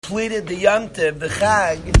completed the Yom Tov, the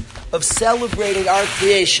Chag, of celebrating our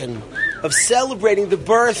creation, of celebrating the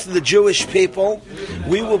birth of the Jewish people.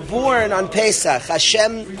 We were born on Pesach.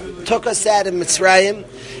 Hashem took us out of Mitzrayim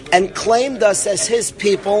and claimed us as His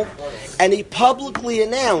people, and He publicly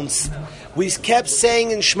announced. We kept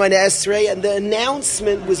saying in Shemoneh Esrei, and the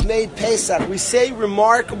announcement was made Pesach. We say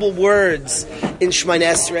remarkable words in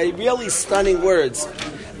Shemoneh Esrei, really stunning words.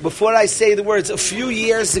 Before I say the words, a few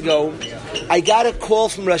years ago, I got a call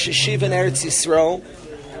from Rosh Hashiva in Eretz Yisrael.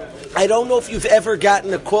 I don't know if you've ever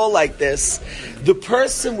gotten a call like this. The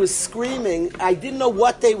person was screaming. I didn't know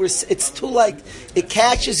what they were. It's too it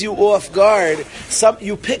catches you off guard.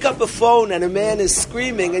 You pick up a phone and a man is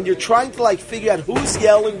screaming, and you're trying to figure out who's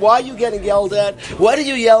yelling, why are you getting yelled at, what are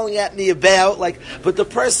you yelling at me about? But the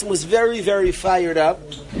person was very, very fired up,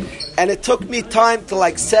 and it took me time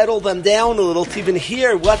to settle them down a little to even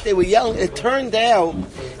hear what they were yelling. It turned out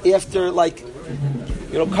after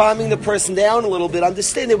calming the person down a little bit,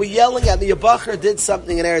 understand they were yelling at me. A bacher did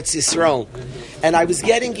something in Eretz Yisrael, and I was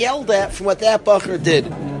getting yelled at from what that bacher did.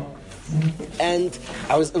 And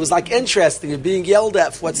it was interesting, being yelled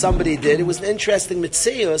at for what somebody did. It was an interesting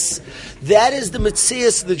mitzias. That is the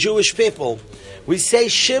mitzias of the Jewish people. We say,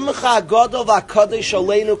 Shimcha Gadol v'Kadosh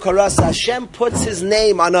Aleinu Karasa. Hashem puts His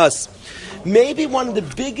name on us. Maybe one of the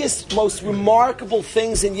biggest, most remarkable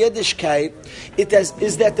things in Yiddishkeit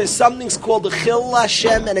is that there's something called a Chil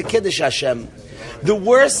Hashem and a Kiddush Hashem. The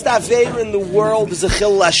worst Aveira in the world is a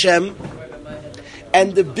Chil Hashem,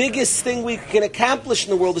 and the biggest thing we can accomplish in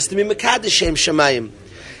the world is to be Mekadosh Shem Shemayim.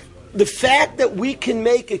 The fact that we can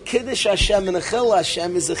make a Kiddush Hashem and a Chil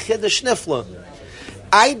Hashem is a Kiddush Nifla.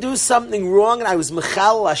 I do something wrong and I was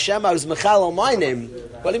Mechal Hashem, I was Mechal my name.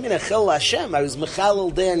 What do you mean, Achil Hashem? I was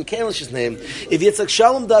Mechal Dan Kalish's name. If Yitzchak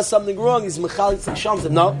Shalom does something wrong, he's Mechal Yitzchak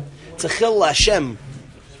Shalom. No, it's Achil Hashem.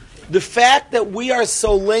 The fact that we are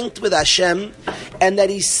so linked with Hashem and that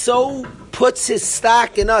He so puts His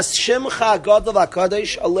stock in us, Shimcha Gadol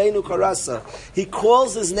v'Kadosh Aleinu Karasa. He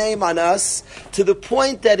calls His name on us to the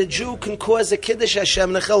point that a Jew can cause a Kiddush Hashem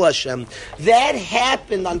and a Chil Hashem. That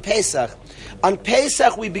happened on Pesach. On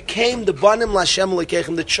Pesach, we became the Banim L'Hashem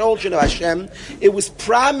L'Keichem, the children of Hashem. It was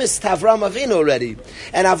promised to Avram Avinu already.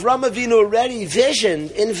 And Avram Avinu already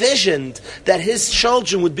envisioned that his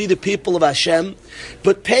children would be the people of Hashem.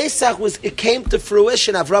 But Pesach it came to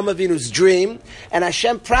fruition, Avram Avinu's dream, and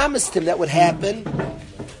Hashem promised him that would happen.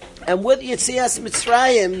 And with Yetzias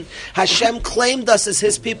Mitzrayim, Hashem claimed us as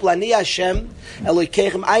His people. Ani Hashem,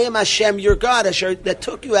 Elokeichem, I am Hashem, your God, that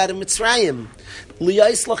took you out of Mitzrayim.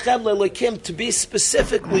 Liyais lachem le'Elokim, to be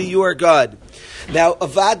specifically your God. Now,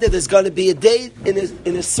 Avada, there's going to be a day,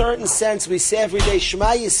 in a certain sense, we say every day,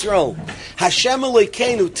 Shema Yisrael, Hashem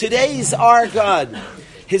Elokeinu, today is our God.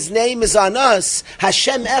 His name is on us,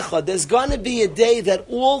 Hashem Echad. There's going to be a day that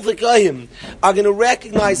all the Goyim are going to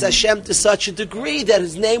recognize Hashem to such a degree that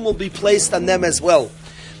His name will be placed on them as well.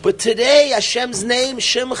 But today, Hashem's name,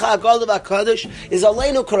 Shimcha Gadol v'Kadosh, is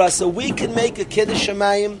Aleinu Karasa. We can make a Kiddush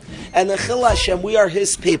Shemayim and a Chil Hashem. We are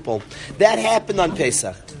His people. That happened on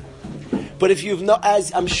Pesach. But if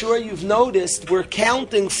as I'm sure you've noticed, we're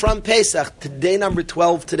counting from Pesach to day number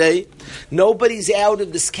 12 today. Nobody's out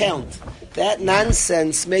of this count. That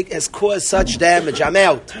nonsense has caused such damage. I'm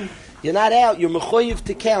out. You're not out. You're mechoyev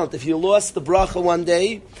to count. If you lost the bracha one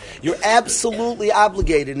day, you're absolutely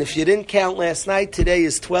obligated. And if you didn't count last night, today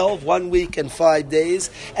is 12, 1 week and 5 days,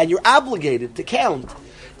 and you're obligated to count.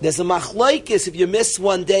 There's a machlokes if you miss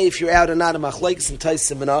one day, if you're out or not, a machlokes in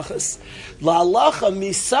Taisim Menachas. La'alacha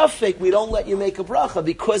misafik, we don't let you make a bracha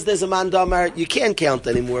because there's a mandamar you can't count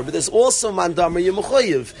anymore. But there's also a mandamar you're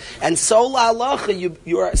mechoyev, and so la'alacha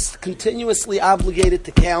you are continuously obligated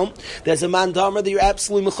to count. There's a mandamar that you're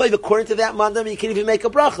absolutely mechoyev. According to that mandamar, you can't even make a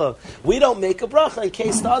bracha. We don't make a bracha in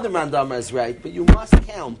case the other mandamar is right, but you must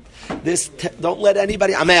count. Don't let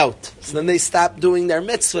anybody. I'm out. So then they stop doing their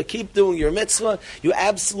mitzvah. Keep doing your mitzvah. You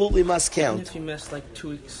absolutely must count. Even if you miss 2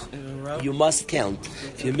 weeks in a row, you must count.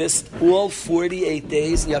 If you missed all 48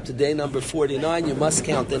 days and you're up to day number 49, you must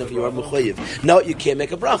count. Then if you are mechuyev, no, you can't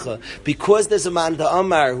make a bracha because there's a man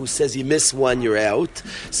Amar who says you miss one, you're out.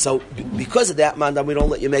 So because of that man, we don't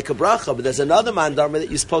let you make a bracha. But there's another man that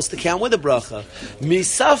you're supposed to count with a bracha.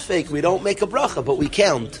 Misafek, we don't make a bracha, but we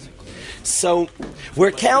count. So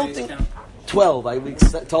we're counting 12. We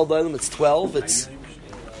told them it's 12. It's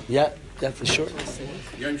for sure.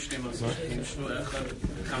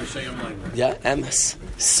 Yeah, MS.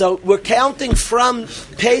 So we're counting from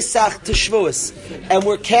Pesach to Shavuos, and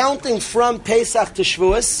we're counting from Pesach to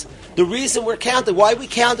Shavuos. The reason we're counting, why we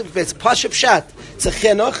counting? It's Pashup Shat. It's a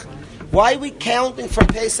chinuch. Why are we counting from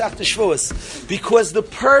Pesach to Shavuos? Because the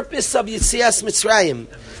purpose of Yetzias Mitzrayim,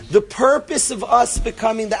 The purpose of us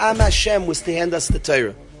becoming the Am Hashem was to hand us the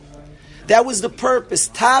Torah. That was the purpose.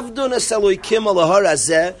 Tavdun es Elokim al har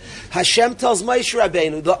hazeh. Hashem tells Moshe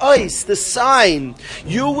Rabbeinu, the ice, the sign,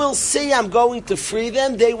 you will see I'm going to free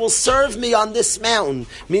them. They will serve me on this mountain.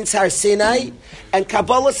 Means Har Sinai and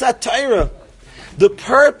Kabbalah HaTorah. The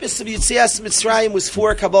purpose of Yetzias Mitzrayim was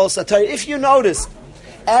for Kabbalah HaTorah. If you notice,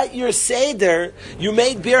 at your Seder, you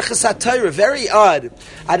made Birchas HaTorah. Very odd.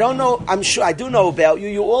 I don't know, I'm sure, I do know about you.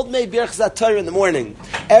 You all made Birchas HaTorah in the morning.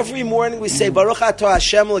 Every morning we say, Baruch Atah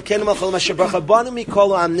Hashem Elokeinu melech haolam asher barach banu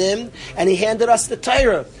mikol ha'amnim, and He handed us the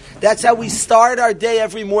Torah. That's how we start our day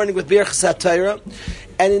every morning with Birchas HaTorah.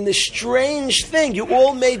 And in the strange thing, you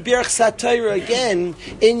all made Birchas HaTorah again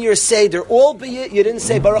in your Seder. Albeit, you didn't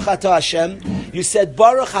say Baruch Atah Hashem. You said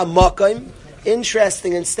Baruch HaMakom.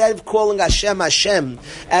 Interesting. Instead of calling Hashem Hashem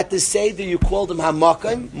at the Seder, you called Him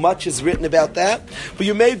Hamakim. Much is written about that. But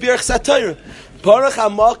you made Birchas HaTorah. Baruch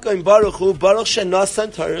Hamakim, Baruch Hu, Baruch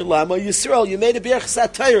Shenasan Torah Lama Yisrael. You made a Birchas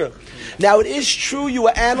HaTorah. Now it is true you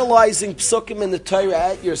were analyzing psukim in the Torah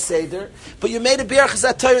at your Seder, but you made a Birchas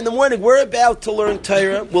HaTorah in the morning. We're about to learn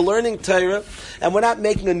Torah. We're learning Torah, and we're not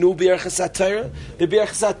making a new Birchas HaTorah. The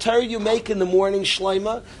Birchas HaTorah you make in the morning,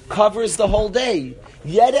 Shleima, covers the whole day.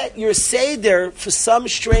 Yet at your Seder, for some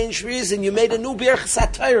strange reason, you made a new Birchas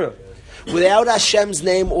HaTorah. Without Hashem's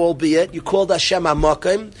name, albeit, you called Hashem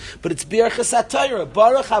HaMakim, but it's Birchas HaTorah.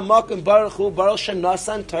 Baruch HaMakim, Baruch Hu, Baruch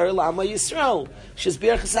Shenasan Torah L'Ama Yisrael. She's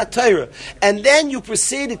Birchas HaTorah. And then you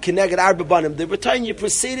proceeded, Keneged Arba Banim, the return, you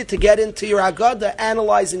proceeded to get into your Haggadah,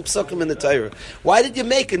 analyzing Psukim in the Torah. Why did you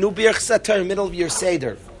make a new Birchas HaTorah in the middle of your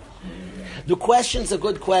Seder? The question's a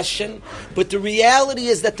good question, but the reality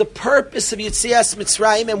is that the purpose of Yetzias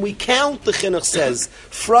Mitzrayim, and we count, the Chinuch says,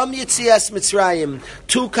 from Yetzias Mitzrayim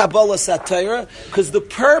to Kabbalah HaTorah, because the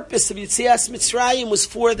purpose of Yetzias Mitzrayim was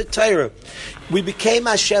for the Torah. We became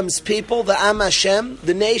Hashem's people, the Am Hashem,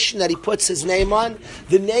 the nation that He puts His name on,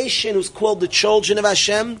 the nation who's called the children of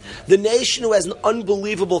Hashem, the nation who has an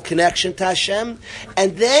unbelievable connection to Hashem,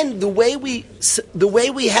 and then the way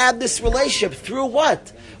we have this relationship, through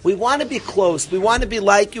what? We want to be close. We want to be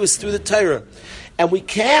like you is through the Torah. And we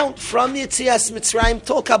count from Yetzias Mitzrayim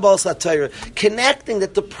till Kabbalah HaTorah, connecting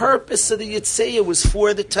that the purpose of the Yetziah was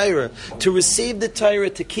for the Torah, to receive the Torah,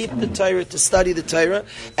 to keep the Torah, to study the Torah.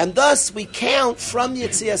 And thus we count from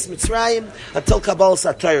Yetzias Mitzrayim until Kabbalah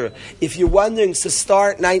HaTorah. If you're wondering to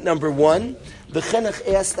start night number 1, the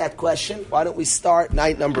Chinuch asked that question. Why don't we start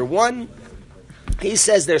night number 1? He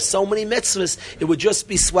says there's so many mitzvahs, it would just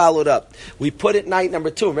be swallowed up. We put it night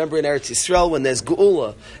number 2. Remember in Eretz Yisrael when there's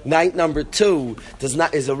Geula, night number 2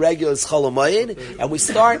 is a regular Chol Hamoed, and we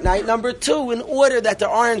start night number 2 in order that there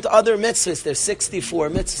aren't other mitzvahs. There's 64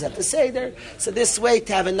 mitzvahs at the Seder. So this way,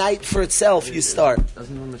 to have a night for itself, you start.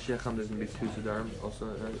 Doesn't when Mashiach come, there's going to be 2 Siddharim also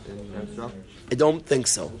in Eretz Yisrael? I don't think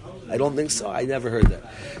so. I never heard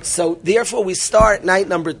that. So therefore, we start night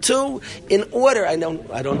number 2 in order. I don't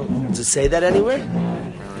know. Does it say that anywhere?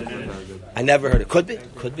 I never heard it. Could be.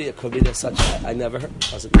 It could be. There's such. I never heard.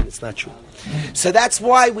 Doesn't mean it's not true. So that's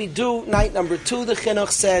why we do night number 2. The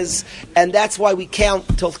Chinuch says, and that's why we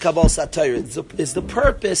count till Kabbalah HaTorah. Is the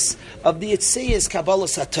purpose of the Yetziah is Kabbalah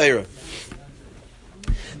HaTorah.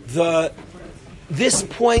 This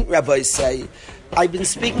point, Rabbi say, I've been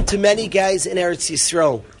speaking to many guys in Eretz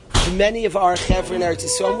Yisrael, to many of our chevra in Eretz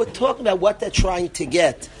Yisrael, and we're talking about what they're trying to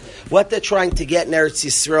get. What they're trying to get in Eretz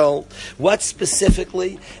Yisrael, what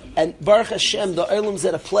specifically, and Baruch Hashem, the Olam's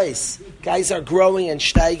at a place. Guys are growing and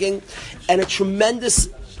steiging, and a tremendous,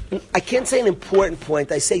 I can't say an important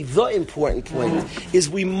point, I say the important point, is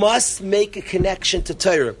we must make a connection to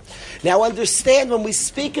Torah. Now understand, when we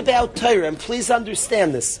speak about Torah, and please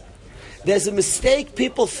understand this, there's a mistake.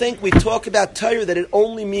 People think we talk about Torah that it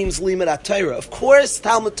only means Limud HaTorah. Of course,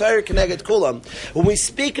 Talmud Torah Keneged Kulam. When we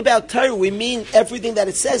speak about Torah, we mean everything that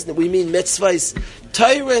it says. We mean mitzvahs.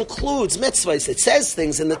 Torah includes mitzvahs. It says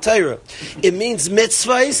things in the Torah. It means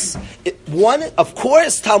mitzvahs. Of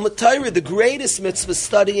course, Talmud Torah, the greatest mitzvah,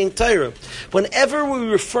 studying Torah. Whenever we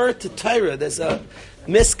refer to Torah, there's a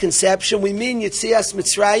misconception. We mean Yetzias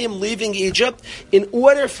Mitzrayim, leaving Egypt. In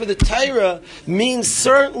order for the Torah means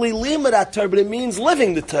certainly Limud HaTorah, but it means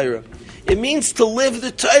living the Torah. It means to live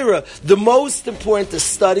the Torah. The most important to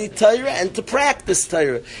study Torah and to practice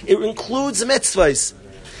Torah. It includes mitzvahs.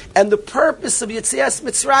 And the purpose of Yetzias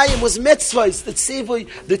Mitzrayim was mitzvahs, the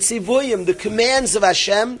tzivuyim, the commands of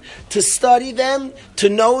Hashem, to study them, to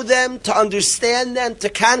know them, to understand them, to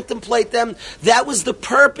contemplate them. That was the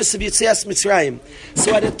purpose of Yetzias Mitzrayim.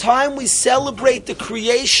 So at a time we celebrate the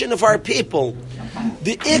creation of our people,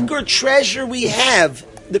 the ikar treasure we have,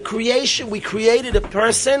 the creation, we created a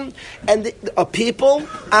person and a people,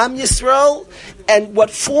 Am Yisrael, and what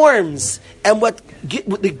forms and what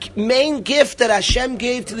the main gift that Hashem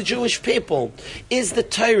gave to the Jewish people is the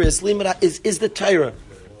Torah, is the Torah.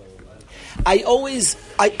 I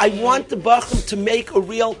want the Bachim to make a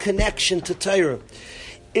real connection to Torah.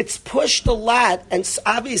 It's pushed a lot, and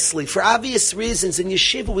obviously, for obvious reasons, in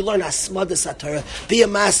yeshiva we learn Asmadas HaTorah, be a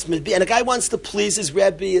masmid. And a guy wants to please his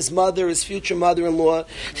Rabbi, his mother, his future mother-in-law.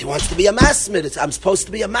 He wants to be a masmid. I'm supposed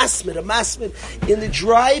to be a masmid. In the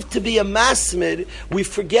drive to be a masmid, we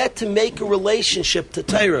forget to make a relationship to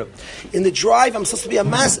Torah. In the drive, I'm supposed to be a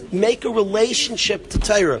masmid, make a relationship to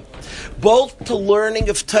Torah. Both to learning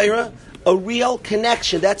of Torah, a real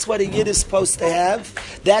connection. That's what a Yid is supposed to have.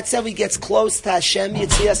 That's how he gets close to Hashem.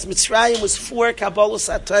 Yetzias Mitzrayim was for Kabbalas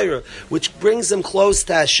HaTorah, which brings him close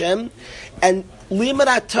to Hashem. And Limud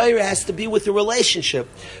HaTorah has to be with a relationship.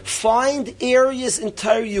 Find areas in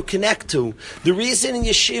Torah you connect to. The reason in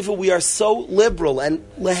yeshiva we are so liberal and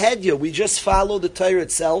lehedya, we just follow the Torah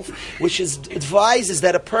itself, which advises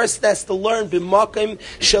that a person has to learn b'makom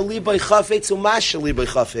shali b'chafetz u'ma shali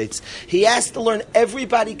b'chafetz. He has to learn.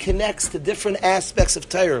 Everybody connects to different aspects of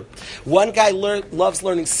Torah. One guy loves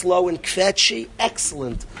learning slow and kvetchy.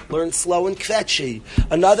 Excellent. Learn slow and kvetchy.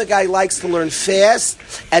 Another guy likes to learn fast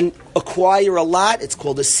and acquire a lot. It's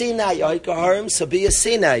called a Sinai. So be a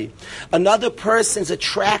Sinai. Another person's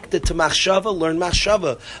attracted to Machshava, learn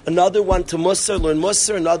Machshava. Another one to Musar, learn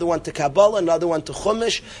Musar. Another one to Kabbalah. Another one to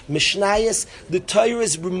Chumash, Mishnayos. The Torah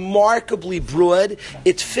is remarkably broad.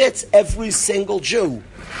 It fits every single Jew.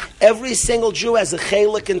 Every single Jew has a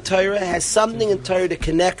chelik in Torah, has something in Torah to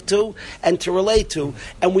connect to and to relate to.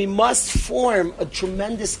 And we must form a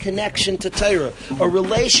tremendous connection to Torah, a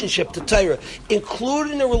relationship to Torah.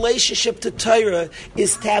 Included in a relationship to Torah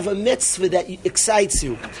is to have a mitzvah that excites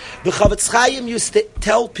you. The Chavetz Chaim used to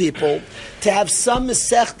tell people to have some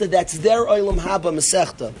Masechta that's their Olam Haba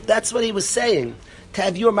Masechta. That's what he was saying. To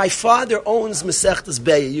have my father owns Masechtas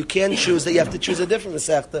Beya. You can't choose that. You have to choose a different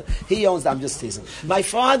Masechta. He owns that. I'm just teasing. My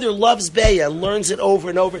father loves Beya and learns it over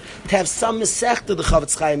and over. To have some Masechta, the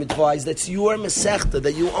Chavetz Chaim advised, that's your Masechta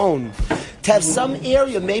that you own. To have some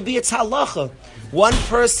area, maybe it's halacha. One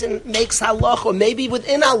person makes halacha, or maybe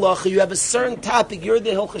within halacha you have a certain topic. You're the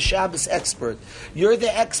Hilchas Shabbos expert. You're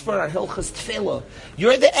the expert on Hilchas Tefillah.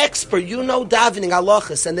 You're the expert. You know davening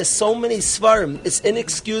halachas, and there's so many svarim. It's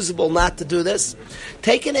inexcusable not to do this.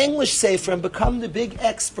 Take an English sefer and become the big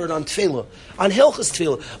expert on Tefillah, on Hilchas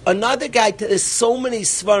Tefillah. Another guy, there's so many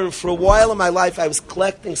svarim. For a while in my life, I was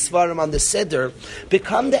collecting svarim on the Siddur.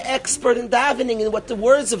 Become the expert in davening and what the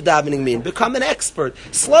words of davening mean. Become an expert.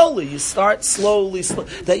 Slowly, you start slowly.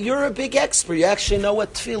 That you're a big expert. You actually know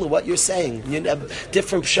what tefillah, what you're saying. You have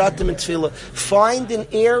different pshatim in tefillah. Find an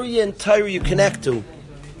area in Torah you connect to.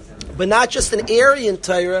 But not just an area in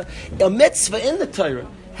Torah, a mitzvah in the Torah.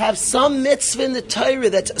 Have some mitzvah in the Torah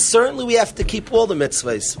that certainly we have to keep all the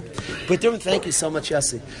mitzvahs. But thank you so much,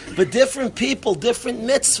 Yossi. But different people, different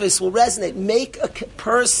mitzvahs will resonate. Make a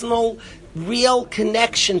personal, real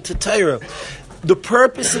connection to Torah. The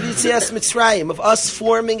purpose of Yetzias Mitzrayim, of us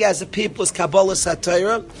forming as a people, is Kabbalas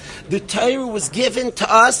HaTorah. The Torah was given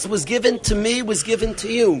to us, was given to me, was given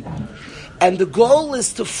to you. And the goal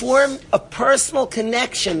is to form a personal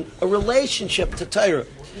connection, a relationship to Torah.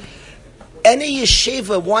 Any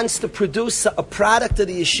yeshiva wants to produce a product of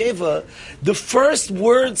the yeshiva, the first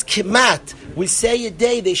words, kimat, we say a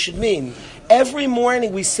day, they should mean. Every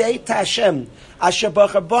morning we say to Hashem, Asher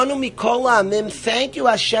b'chabanu mikol ha'amim, thank you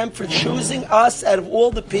Hashem for choosing us out of all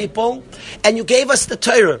the people, and you gave us the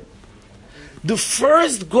Torah. The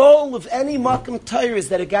first goal of any Makam Torah is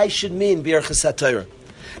that a guy should mean B'erchas HaTorah.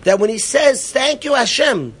 That when he says, thank you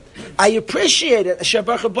Hashem, I appreciate it, Asher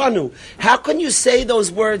b'chabanu, how can you say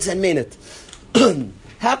those words and mean it?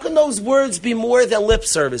 How can those words be more than lip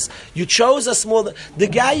service? You chose us more than... The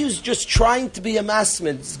guy who's just trying to be a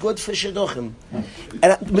masmid, it's good for shidduchim.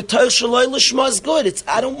 And Mitoch Shaloi Lishma is good.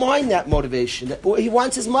 I don't mind that motivation. He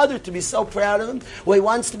wants his mother to be so proud of him. Or he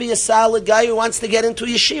wants to be a solid guy who wants to get into a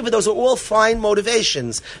yeshiva. Those are all fine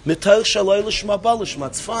motivations. Mitoch Shaloi Lishma Balishma,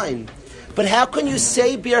 it's fine. But how can you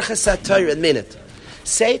say B'erchas HaTorah and mean it?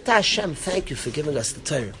 Say to Hashem, thank you for giving us the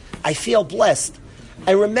Torah. I feel blessed.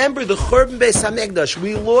 I remember the Churban Beis Hamikdash.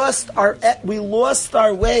 We lost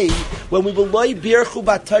our way when we were loy birchu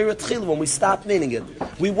b'Torah tchil, when we stopped meaning it.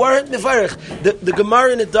 We weren't mevarich. The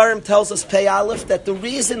Gemara in the Darim tells us Pei Aleph that the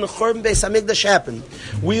reason the Churban Beis Hamikdash happened,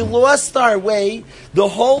 we lost our way. The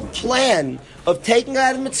whole plan of taking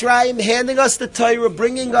out of Mitzrayim, handing us the Torah,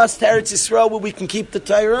 bringing us to Eretz Yisrael where we can keep the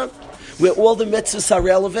Torah. where all the mitzvahs are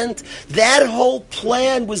relevant. That whole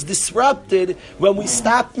plan was disrupted when we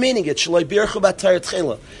stopped meaning it.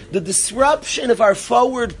 The disruption of our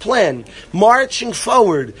forward plan, marching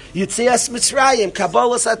forward, Yitzias Mitzrayim,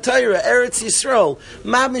 Kabbalas HaTorah, Eretz Yisrael,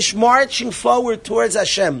 Mamish, marching forward towards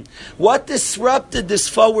Hashem. What disrupted this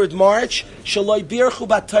forward march?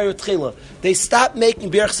 They stopped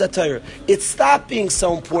making Birchas HaTorah. It stopped being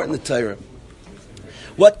so important, the Torah.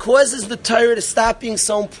 What causes the Torah to stop being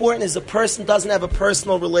so important is a person doesn't have a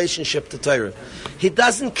personal relationship to Torah. He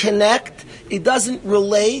doesn't connect, he doesn't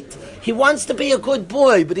relate. He wants to be a good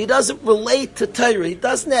boy, but he doesn't relate to Torah. He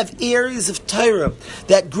doesn't have areas of Torah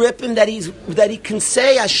that grip him, that he can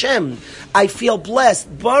say, Hashem, I feel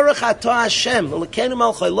blessed. Baruch atah Hashem, Elokeinu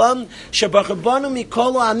melech haolam, shebachabanu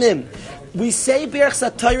mikol ha'amim. We say Birchas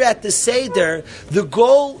HaTorah at the Seder. The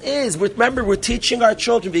goal is, remember, we're teaching our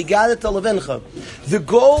children, V'yigadet levencha. The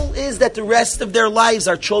goal is that the rest of their lives,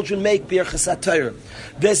 our children make Birchas HaTorah.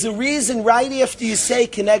 There's a reason right after you say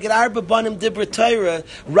Keneged Arba Banim Dibra Torah,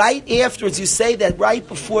 right afterwards you say that right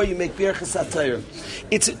before you make Birchas HaTorah.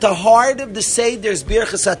 It's at the heart of the Seder's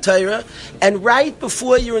Birchas HaTorah, and right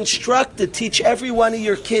before you're instructed, teach every one of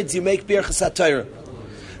your kids, you make Birchas HaTorah.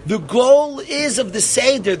 The goal is of the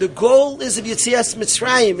Seder, the goal is of Yetzias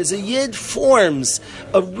Mitzrayim, is a Yid forms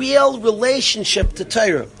a real relationship to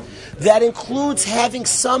Torah. That includes having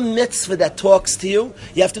some mitzvah that talks to you.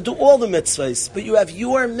 You have to do all the mitzvahs, but you have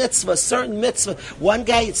your mitzvah, certain mitzvah. One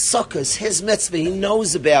guy, it's Sukkos, his mitzvah, he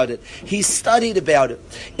knows about it. He studied about it.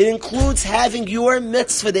 It includes having your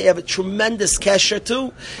mitzvah that you have a tremendous kesher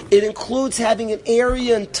to. It includes having an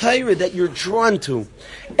area in Torah that you're drawn to.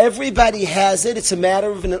 Everybody has it. It's a matter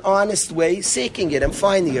of, in an honest way, seeking it and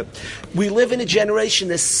finding it. We live in a generation,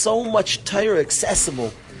 there's so much Torah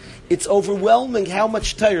accessible. It's overwhelming how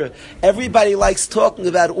much Torah. Everybody likes talking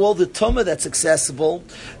about all the Tumah that's accessible.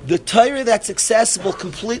 The Torah that's accessible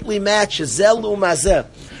completely matches. Zelu mazeh.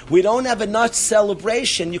 We don't have enough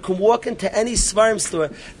celebration. You can walk into any Svarim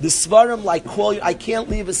store. The Svarim like call you. I can't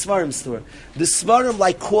leave a Svarim store. The Svarim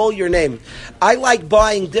like call your name. I like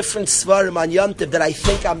buying different Svarim on Yom Tov that I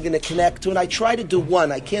think I'm going to connect to, and I try to do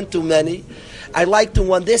one. I can't do many. I like the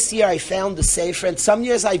one. This year I found the Sefer, and some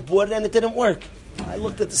years I bought it and it didn't work. I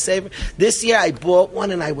looked at the Sefer. This year I bought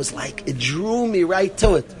one and I was like, it drew me right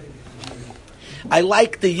to it. I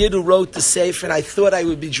liked the Yid who wrote the Sefer and I thought I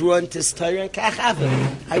would be drawn to his Torah and Kachava.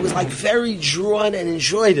 I was like very drawn and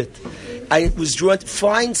enjoyed it. I was drawn to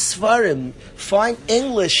find Svarim, find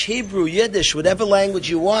English, Hebrew, Yiddish, whatever language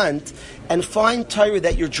you want, and find Torah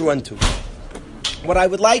that you're drawn to. What I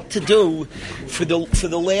would like to do for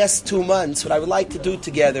the last 2 months, what I would like to do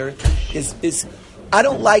together is I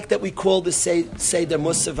don't like that we call the Seder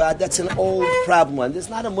Mussar Vaad. That's an old problem one. There's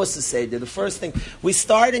not a Mussar Seder. The first thing, we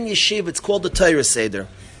start in Yeshiva, it's called the Torah Seder.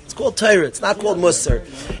 It's called Torah, it's not called Mussar.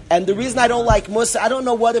 And the reason I don't like Mussar, I don't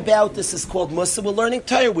know what about this is called Mussar. We're learning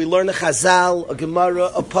Torah. We learn a Chazal, a Gemara,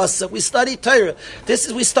 a Pasuk. We study Torah.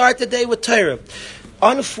 We start the day with Torah.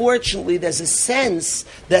 Unfortunately, there's a sense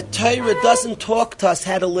that Torah doesn't talk to us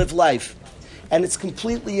how to live life. And it's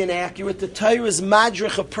completely inaccurate. The Torah is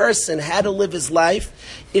madrich a person how to live his life.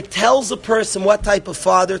 It tells a person what type of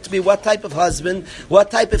father to be, what type of husband,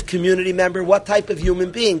 what type of community member, what type of human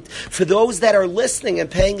being. For those that are listening and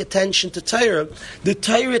paying attention to Torah, the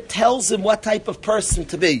Torah tells him what type of person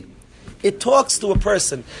to be. It talks to a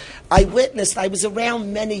person. I was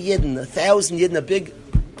around many Yidden, 1,000 Yidden, a big.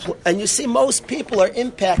 And you see, most people are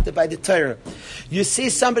impacted by the Torah. You see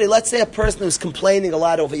somebody, let's say a person who's complaining a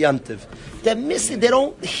lot over Yom Tov. They're missing, they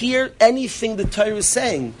don't hear anything the Torah is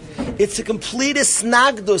saying. It's a complete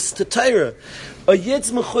snagdus to Torah. A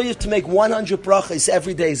Yid's mechuyev to make 100 brachas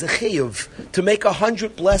every day is a chiyuv. To make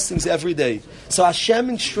 100 blessings every day. So Hashem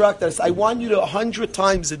instructed us, I want you to 100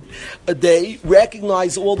 times a day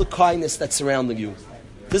recognize all the kindness that's surrounding you.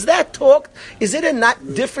 Does that talk? Is it a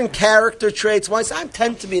not different character traits? One says, I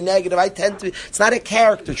tend to be negative. It's not a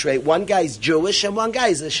character trait. One guy's Jewish and one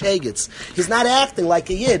guy's a Shegitz. He's not acting like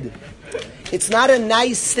a Yid. It's not a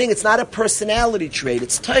nice thing. It's not a personality trait.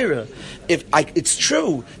 It's Torah. It's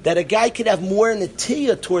true that a guy could have more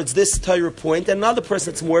natiyah towards this Torah point and another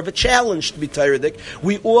person it's more of a challenge to be Torah-dik.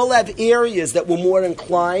 We all have areas that we're more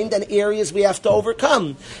inclined and areas we have to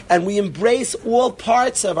overcome. And we embrace all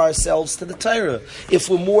parts of ourselves to the Torah. If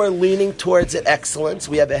we're more leaning towards it, excellence,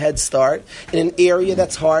 we have a head start. In an area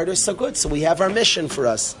that's harder, so good. So we have our mission for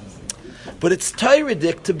us. But it's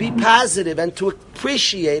Torah-dik to be positive and to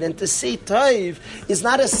appreciate and to see Taiv is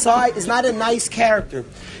not a nice character.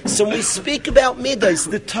 So when we speak about Midas,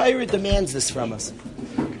 the Torah demands this from us.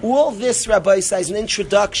 All this, Rabbi, is an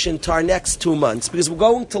introduction to our next 2 months because we're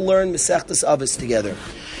going to learn Masechtas Avos together.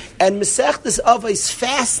 And Masechtas Avos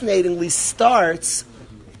fascinatingly starts,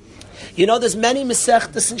 there's many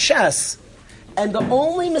Masechtas in Shas. And the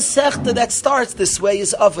only Masechta that starts this way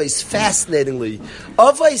is Avos, fascinatingly.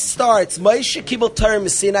 Avos starts, Moshe Kibel Torah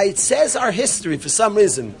Sinai. It says our history for some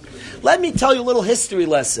reason. Let me tell you a little history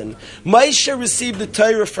lesson. Moshe received the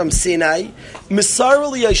Torah from Sinai.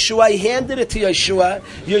 Misarul Yeshua, he handed it to Yeshua.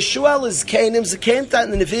 Yeshua is Canaan, Zakentat,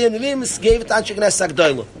 and the Nevi'im gave it to Anshe Knesset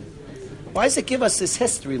Agdolah. Why does it give us this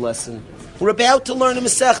history lesson? We're about to learn a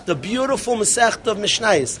Masechta, beautiful Masechta of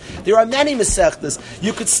Mishnayos. There are many Masechtas.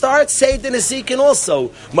 You could start Seder Nezikin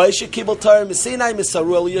also. Moshe Kibel Torah Sinai,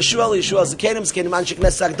 Misarul Yeshua, Yeshua Zakenim, Zakenim Anshe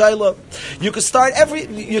Knesset Agdolah. You could start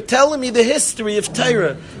you're telling me the history of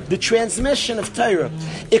Torah, the transmission of Torah.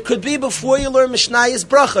 It could be before you learn Mishnayos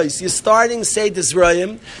Brachos. You're starting Seder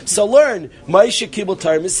Zrayim. So learn Moshe Kibel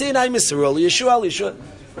Torah Sinai, Misarul Yeshua, Yeshua.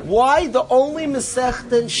 Why the only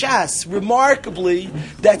Masechta in Shas, remarkably,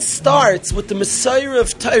 that starts with the Messiah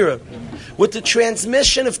of Torah, with the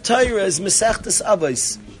transmission of Torah, is Masechtas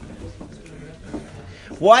Avos?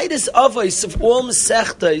 Why does Avos of all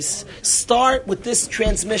Masechtas start with this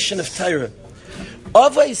transmission of Torah?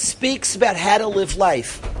 Avos speaks about how to live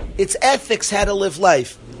life. It's ethics, how to live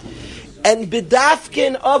life. And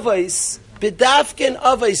B'dafkin Avos,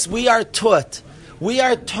 we are taught, we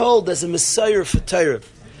are told as a Messiah for Torah.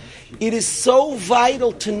 It is so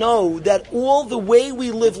vital to know that all the way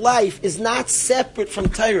we live life is not separate from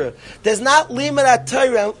Torah. There's not limit at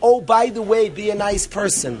Torah, oh, by the way, be a nice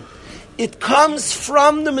person. It comes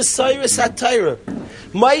from the Messiah at Torah.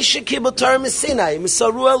 Moshe Kibel Torah Sinai,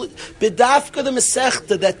 Misaruel, B'dafka the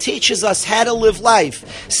Masechta that teaches us how to live life,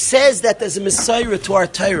 says that there's a Messiah to our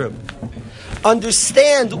Torah.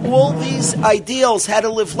 Understand all these ideals, how to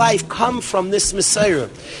live life, come from this Messiah.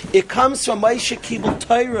 It comes from Moshe Kibel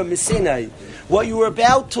Torah Sinai. What you are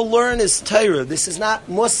about to learn is Torah. This is not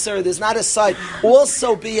Musar, there's not a side.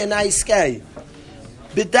 Also be a nice guy.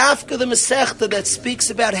 B'dafka the Masechta that speaks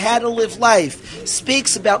about how to live life,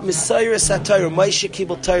 speaks about Messiah Satorah, Moshe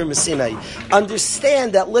Kibel Torah Sinai.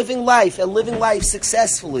 Understand that living life and living life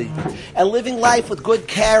successfully, and living life with good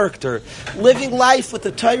character, living life with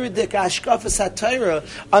the Torah Dik Ashkafa Satorah,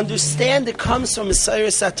 understand it comes from Messiah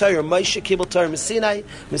Satorah, Moshe Kibel Torah Sinai,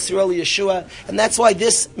 Misrael Yeshua, and that's why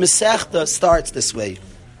this Masechta starts this way.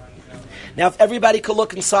 Now, if everybody could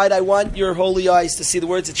look inside, I want your holy eyes to see the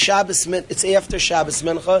words. It's Shabbos. It's after Shabbos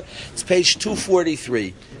Mincha. It's page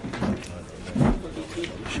 243.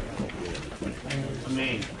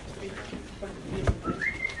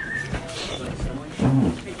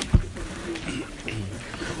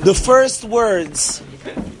 The first words.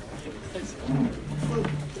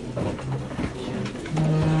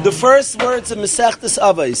 The first words of Masechtas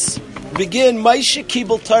Avos begin Moshe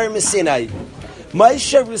Kibel Torah Sinai.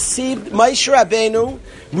 Moshe Rabbeinu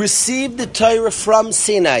received the Torah from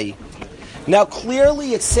Sinai. Now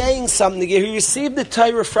clearly it's saying something here. He received the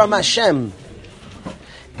Torah from Hashem.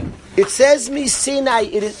 It says me Sinai,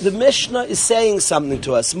 the Mishnah is saying something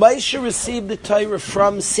to us. Moshe received the Torah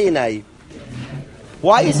from Sinai.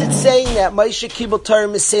 Why is it saying that? Moshe Kibel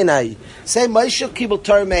Torah Sinai. Say Moshe Kibel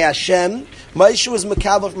Torah me Hashem. Moshe was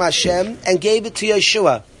Mekabel from Hashem and gave it to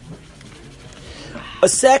Yeshua. A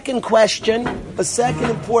second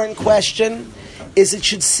important question, is it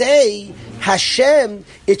should say Hashem,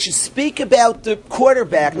 it should speak about the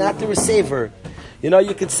quarterback, not the receiver.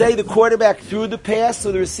 You could say the quarterback threw the pass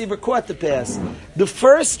or the receiver caught the pass. The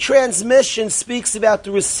first transmission speaks about the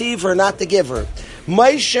receiver, not the giver.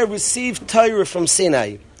 Moshe received Torah from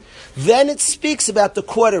Sinai. Then it speaks about the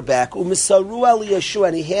quarterback, Umisaru Ali Yeshua,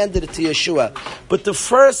 and he handed it to Yeshua. But the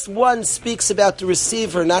first one speaks about the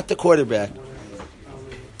receiver, not the quarterback.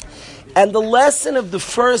 And the lesson of the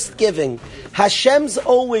first giving, Hashem's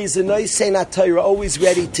always a Noisei Torah, always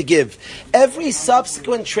ready to give. Every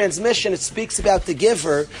subsequent transmission, it speaks about the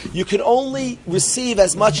giver. You can only receive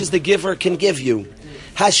as much as the giver can give you.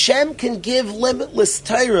 Hashem can give limitless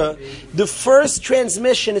Torah. The first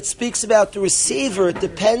transmission, it speaks about the receiver. It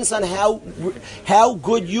depends on how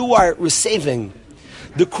good you are at receiving.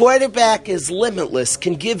 The quarterback is limitless,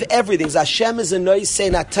 can give everything. Hashem is a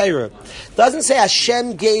noisei not Torah. Doesn't say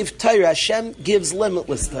Hashem gave Torah. Hashem gives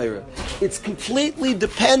limitless Torah. It's completely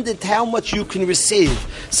dependent how much you can receive.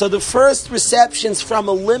 So the first reception's from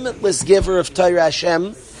a limitless giver of Torah,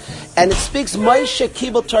 Hashem, and it speaks Moshe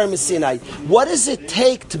Kibel Torah Sinai. What does it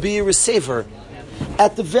take to be a receiver?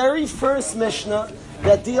 At the very first Mishnah,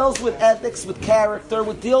 that deals with ethics, with character,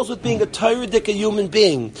 what deals with being a Torah-dik, a human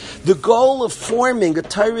being. The goal of forming a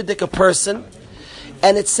Torah-dik, a person,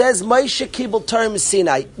 and it says Moshe Kibul Torah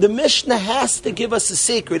Sinai. The Mishnah has to give us a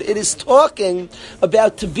secret. It is talking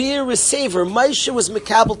about to be a receiver. Moshe was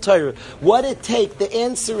Mekabel Torah. What it take? The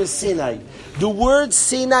answer is Sinai. The word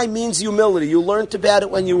Sinai means humility. You learned about it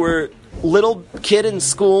when you were little kid in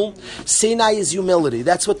school. Sinai is humility.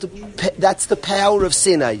 That's the power of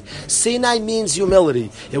Sinai. Sinai means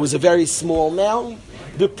humility. It was a very small mountain.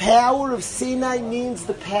 The power of Sinai means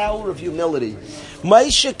the power of humility.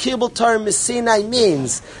 Moshe Kibul Torah Sinai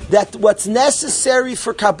means that what's necessary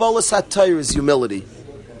for Kabbalas HaTorah is humility.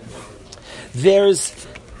 There's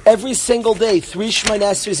every single day, 3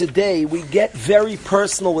 Shemoneh Esrei a day, we get very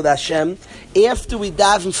personal with Hashem. After we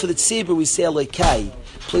daven for the tzibur, we say Elokai,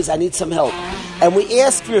 please, I need some help. And we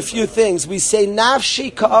ask for a few things. We say,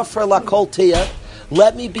 Nafshi ka'afar lakol tiyah,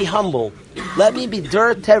 let me be humble. Let me be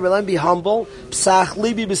dirt, Torah, let me be humble. Psach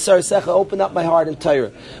libi b'sar secha, open up my heart in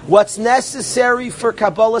Torah. What's necessary for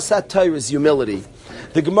Kabbalas HaTorah is humility.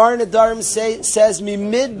 The Gemara in the Dharam says, Mi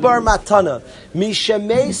midbar matana, mi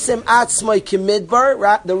shemesim atzmai ki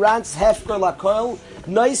midbar, the rants hefker lakoil,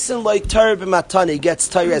 Nice like Torah b'matana, he gets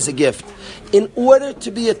Torah as a gift. In order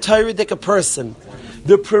to be a Torah-dik person,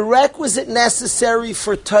 the prerequisite necessary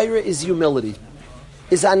for Torah is humility.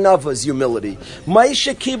 Is Anava's humility.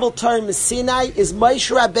 Moshe Kibul Torah Sinai is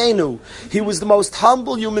Moshe Rabbeinu. He was the most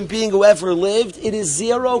humble human being who ever lived. It is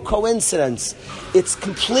zero coincidence. It's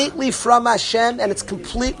completely from Hashem and it's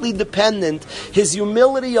completely dependent. His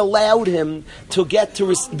humility allowed him to get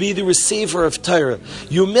to be the receiver of Torah.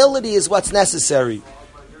 Humility is what's necessary.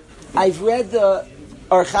 I've read the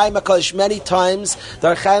Archaim HaKalish many times.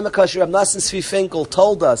 The Archaim HaKalish Rav Nosson Tzvi Finkel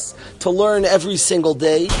told us to learn every single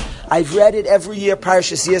day. I've read it every year,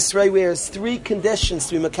 Parshas Yisrei, where there's 3 conditions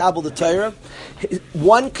to be Makabel the Torah.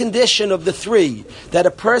 One condition of the 3 that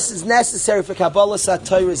a person is necessary for Kabbalas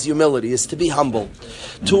HaTorah is humility, is to be humble.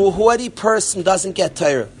 To a haughty person doesn't get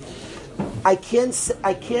Torah. I can't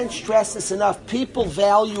stress this enough. People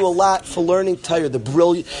value a lot for learning Torah. The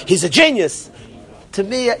brilliant, he's a genius. To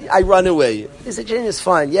me, I run away. He's a genius,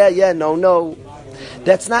 fine. Yeah, no.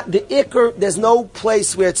 That's not the Iker. There's no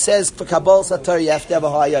place where it says for Kabbalas HaTorah you have to have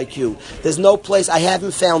a high IQ. There's no place. I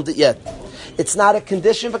haven't found it yet. It's not a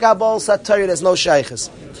condition for Kabbalas HaTorah. There's no shaykhs.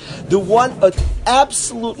 The one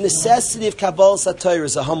absolute necessity of Kabbalas HaTorah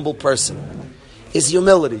is a humble person. Is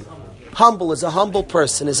humility. Humble is a humble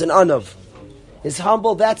person. Is an anav. Is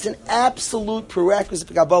humble. That's an absolute prerequisite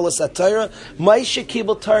for Kabbalas HaTorah. Moshe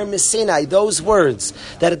Kibul Torah Sinai. Those words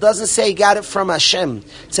that it doesn't say he got it from Hashem.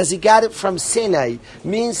 It says he got it from Sinai.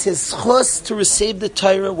 Means his chus to receive the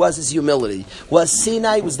Torah was his humility. Was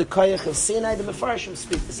Sinai, was the koyach of Sinai. The Mefarshim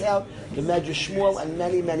speak this out. The Medrash Shmuel and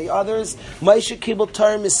many others. Moshe Kibul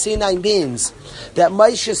Torah Sinai means that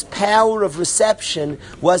Moshe's power of reception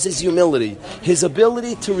was his humility. His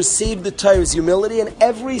ability to receive the Torah is humility, and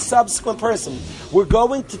every subsequent person. We're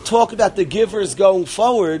going to talk about the givers going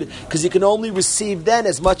forward, because you can only receive then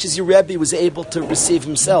as much as your Rabbi was able to receive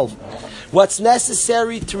himself. What's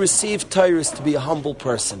necessary to receive Torah is to be a humble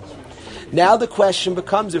person. Now the question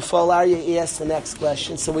becomes, if Arya asks the next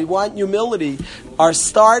question, so we want humility, our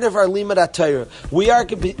start of our Limud HaTorah. We are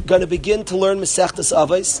going to begin to learn Masechtas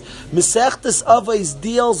Avos. Masechtas Avos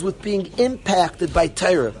deals with being impacted by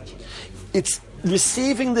Torah. It's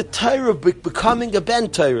receiving the Torah, becoming a Ben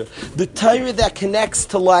Torah. The Torah that connects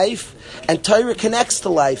to life, and Torah connects to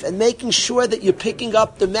life, and making sure that you're picking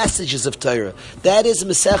up the messages of Torah. That is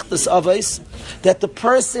Masechtas Avos, that the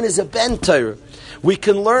person is a Ben Torah. We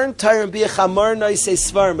can learn Torah and be a chamar noisei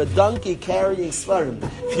svarim, a donkey carrying svarim.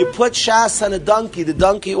 If you put shas on a donkey, the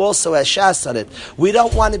donkey also has shas on it. We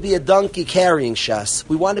don't want to be a donkey carrying shas.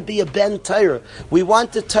 We want to be a Ben Torah. We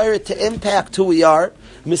want the Torah to impact who we are.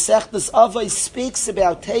 Masechtas Avos speaks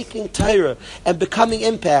about taking Torah and becoming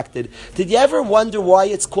impacted. Did you ever wonder why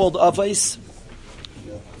it's called Avos?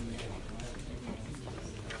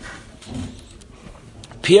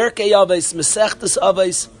 Pirkei Avos, Masechtas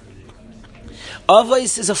Avos.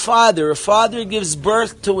 Avos is a father. A father gives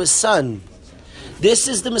birth to his son. This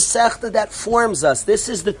is the Masechta that forms us. This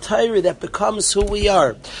is the Torah that becomes who we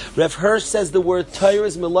are. Rav Hirsch says the word Torah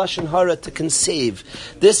is Milashon Hara, to conceive.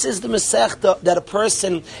 This is the Masechta that a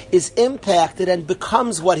person is impacted and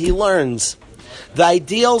becomes what he learns. The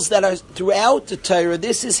ideals that are throughout the Torah,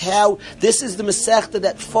 this is the Masechta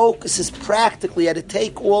that focuses practically how to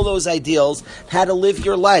take all those ideals, how to live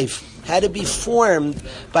your life, how to be formed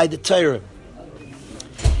by the Torah.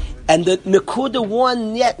 And the Nakuda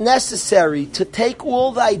one yet necessary to take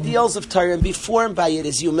all the ideals of Torah and be formed by it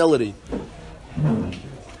is humility.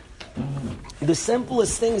 The The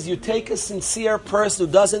simplest thing is you take a sincere person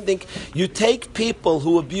who doesn't think. You take people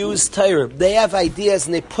who abuse Torah. They have ideas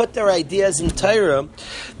and they put their ideas in Torah.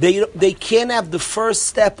 They can't have the first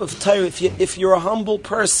step of Torah. If you're a humble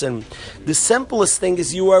person, the simplest thing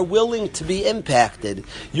is you are willing to be impacted.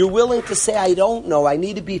 You're willing to say, I don't know. I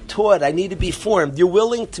need to be taught. I need to be formed. You're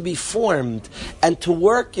willing to be formed and to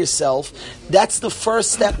work yourself. That's the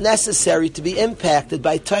first step necessary to be impacted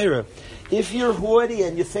by Torah. If you're haughty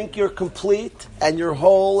and you think you're complete and you're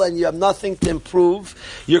whole and you have nothing to improve,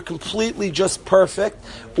 you're completely just perfect,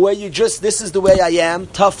 or this is the way I am,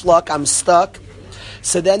 tough luck, I'm stuck.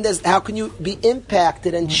 So then how can you be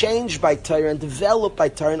impacted and changed by Torah and developed by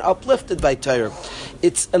Torah and uplifted by Torah?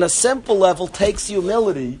 It's, on a simple level, takes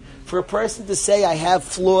humility for a person to say, I have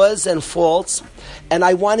flaws and faults, and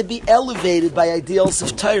I want to be elevated by ideals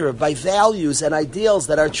of Torah, by values and ideals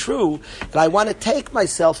that are true, and I want to take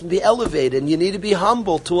myself and be elevated. And you need to be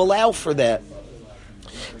humble to allow for that,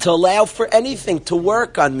 to allow for anything to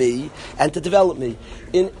work on me and to develop me.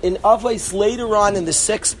 In Avos, later on in the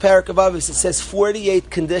 6th parak of Avos, it says 48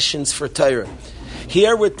 conditions for Torah.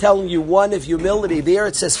 Here we're telling you one of humility. There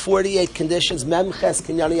it says 48 conditions. Memches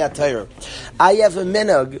kinyani atayr. I have a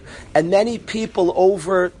minhag, and many people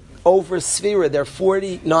over Sfira, there are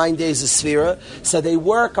 49 days of Sfira, so they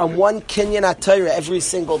work on one kinyan atayr every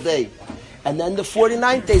single day. And then the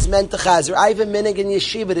 49th day is meant to chazer. I have a minhag in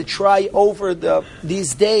yeshiva to try over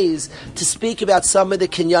these days to speak about some of the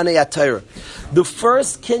kinyanei atayr. The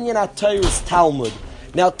first kinyan atayr is Talmud.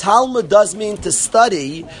 Now, Talmud does mean to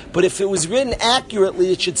study, but if it was written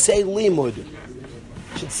accurately, it should say limud.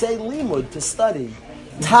 It should say limud, to study.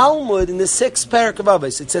 Talmud, in the 6th parak of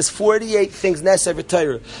Avos, it says 48 things necessary for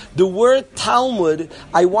Torah. The word Talmud,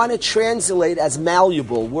 I want to translate as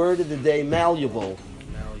malleable. Word of the day, malleable.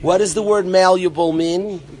 What does the word malleable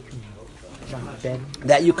mean?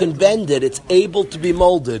 That you can bend it. It's able to be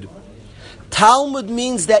molded. Talmud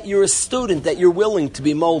means that you're a student, that you're willing to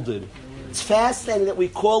be molded. It's fascinating that we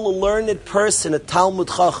call a learned person a Talmud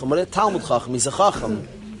Chacham. What is a Talmud Chacham? He's a Chacham.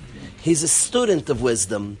 He's a student of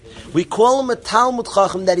wisdom. We call him a Talmud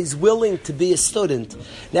Chacham, that he's willing to be a student.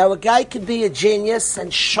 Now, a guy could be a genius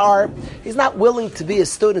and sharp. He's not willing to be a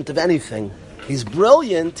student of anything. He's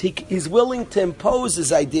brilliant. He's willing to impose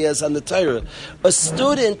his ideas on the Torah. A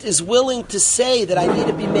student is willing to say that I need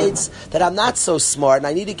to be made, that I'm not so smart and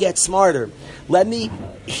I need to get smarter. Let me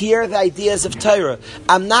hear the ideas of Torah.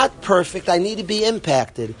 I'm not perfect. I need to be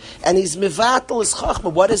impacted. And he's mivatal his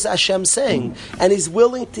chachma. What is Hashem saying? And he's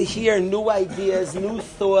willing to hear new ideas, new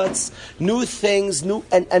thoughts, new things, new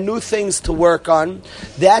things to work on.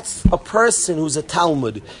 That's a person who's a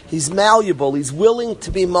Talmud. He's malleable. He's willing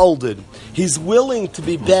to be molded. He's willing to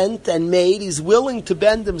be bent and made. He's willing to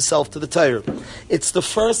bend himself to the Torah. It's the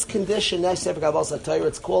first condition.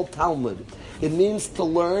 It's called Talmud. It means to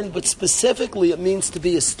learn, but specifically it means to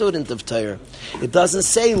be a student of Torah. It doesn't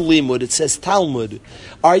say limud, it says Talmud.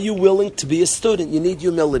 Are you willing to be a student? You need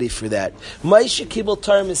humility for that. Moshe kibul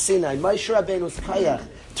Torah Sinai. Moshe Rabbeinu was kayach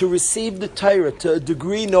to receive the Torah to a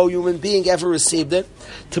degree no human being ever received it,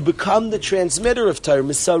 to become the transmitter of Torah.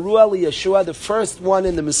 Misaru Ali Yeshua, the first one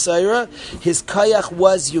in the Messiah, his kayach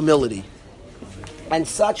was humility. And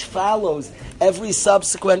such follows. Every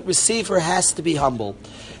subsequent receiver has to be humble.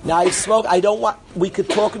 Now, we could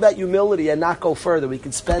talk about humility and not go further. We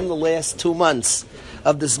could spend the last 2 months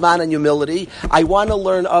of the Zman on humility. I want to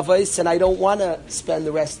learn Avos, and I don't want to spend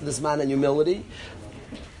the rest of the Zman on humility.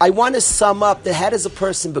 I want to sum up that how does a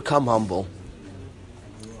person become humble?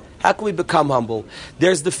 How can we become humble?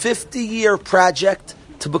 There's the 50-year project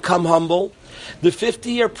to become humble. The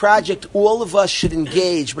 50-year project, all of us should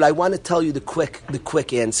engage, but I want to tell you the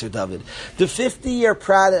quick answer, David. The 50-year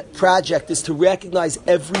project is to recognize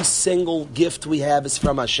every single gift we have is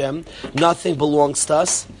from Hashem. Nothing belongs to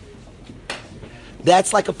us.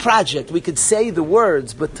 That's like a project. We could say the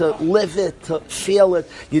words, but to live it, to feel it,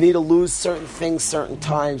 you need to lose certain things, certain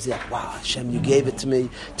times. You're like, wow, Hashem, you gave it to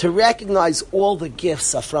me. To recognize all the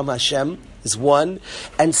gifts are from Hashem is one,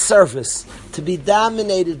 and service, to be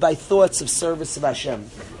dominated by thoughts of service of Hashem.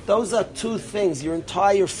 Those are two things. Your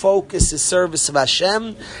entire focus is service of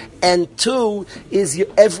Hashem, and two is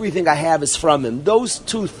everything I have is from Him. Those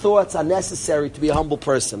two thoughts are necessary to be a humble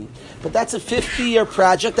person. But that's a 50-year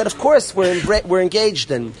project that, of course, we're engaged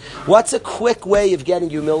in. What's a quick way of getting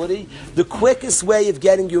humility? The quickest way of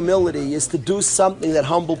getting humility is to do something that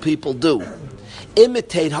humble people do.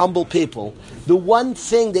 Imitate humble people. The one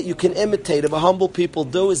thing that you can imitate of a humble people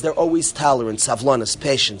do is they're always tolerant, savlanas,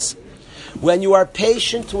 patience. When you are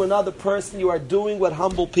patient to another person, you are doing what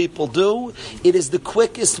humble people do. It is the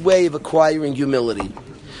quickest way of acquiring humility.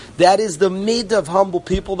 That is the midah of humble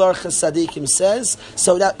people, the Archas Tzadikim says.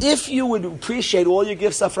 So now, if you would appreciate all your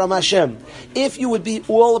gifts are from Hashem, if you would be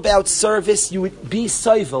all about service, you would be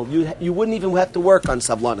soivel. You wouldn't even have to work on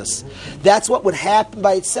savlanas. That's what would happen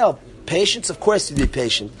by itself. Patience, of course you'd be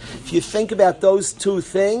patient. If you think about those two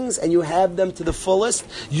things and you have them to the fullest,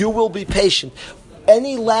 you will be patient.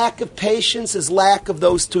 Any lack of patience is lack of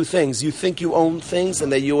those two things. You think you own things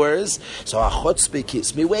and they're yours. So chutzpah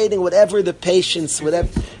keeps me waiting, whatever the patience, whatever.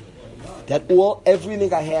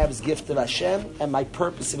 Everything I have is gift of Hashem, and my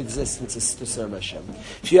purpose of existence is to serve Hashem.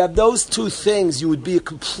 If you have those two things, you would be a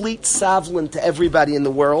complete savlan to everybody in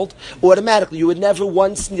the world. Automatically, you would never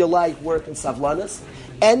once in your life work in savlanas.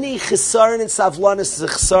 Any chesaron in savlanas is a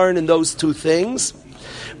chesaron in those two things.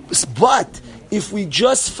 But if we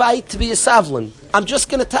just fight to be a savlan, I'm just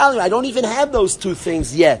going to tell you, I don't even have those two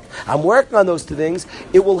things yet. I'm working on those two things.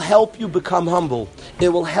 It will help you become humble. It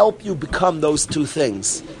will help you become those two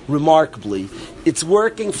things, remarkably. It's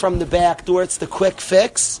working from the back door. It's the quick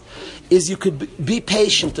fix, is you could be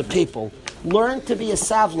patient to people. Learn to be a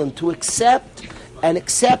savlan, to accept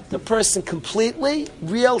the person completely,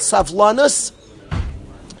 real savlanus.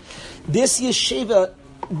 This yeshiva,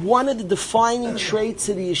 one of the defining traits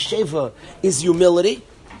of the yeshiva is humility.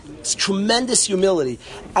 It's tremendous humility.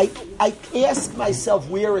 I ask myself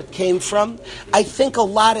where it came from. I think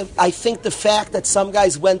the fact that some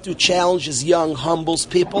guys went through challenges young humbles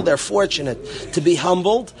people. They're fortunate to be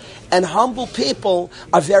humbled. And humble people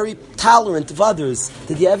are very tolerant of others.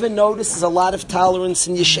 Did you ever notice there's a lot of tolerance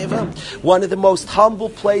in yeshiva? One of the most humble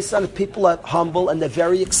places on people are humble and they're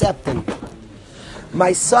very accepting.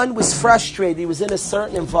 My son was frustrated. He was in a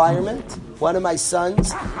certain environment, one of my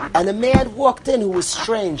sons, and a man walked in who was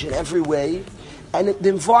strange in every way. And the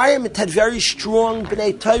environment had very strong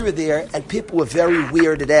B'nai Torah there, and people were very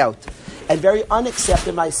weirded out and very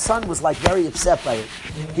unaccepted. My son was very upset by it.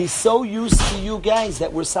 He's so used to you guys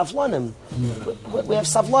that we're savlanim. We have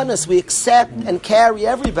savlanas. We accept and carry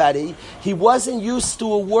everybody. He wasn't used to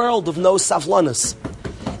a world of no savlanas.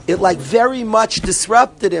 It very much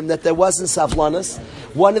disrupted him that there wasn't savlanas.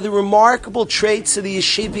 One of the remarkable traits of the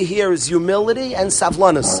yeshiva here is humility and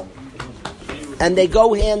savlanas. And they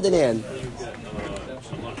go hand in hand.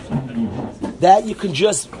 That you can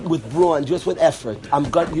just with brawn, just with effort. I'm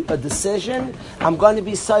going to be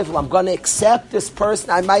soifel. I'm going to accept this person.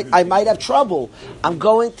 I might have trouble. I'm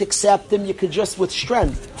going to accept him. You can just with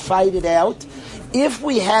strength fight it out. If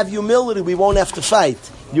we have humility, we won't have to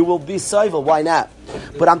fight. You will be soifel. Why not?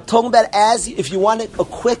 But I'm talking about if you want a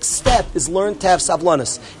quick step is learn to have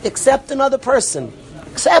savlanas. Accept another person.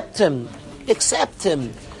 Accept him.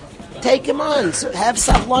 Take him on. So have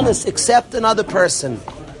savlanas. Accept another person.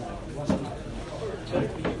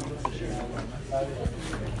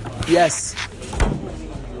 Yes.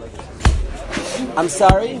 I'm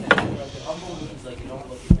sorry?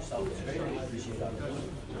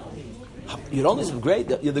 You don't listen great.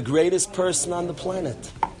 You're the greatest person on the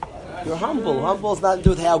planet. You're humble. Humble is not to do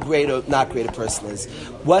with how great or not great a person is.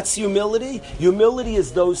 What's humility? Humility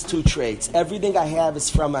is those two traits. Everything I have is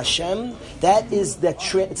from Hashem. It's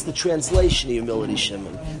the translation of humility,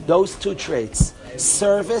 Shimon. Those two traits.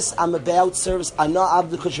 Service, I'm about service. I'm born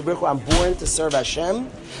to serve Hashem.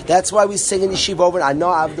 That's why we sing in Yeshiva over, I'm an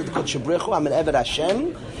Eved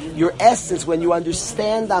Hashem. Your essence, when you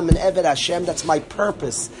understand I'm an Eved Hashem, that's my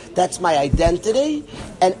purpose. That's my identity.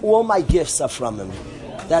 And all my gifts are from Him.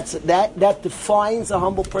 That defines a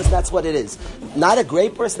humble person. That's what it is. Not a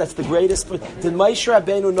great person. That's the greatest person. Did Moshe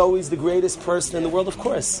Rabbeinu know he's the greatest person in the world? Of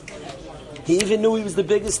course. He even knew he was the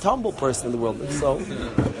biggest humble person in the world. So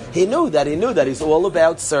he knew that he's all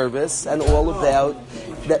about service and all about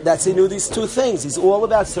he knew these two things. He's all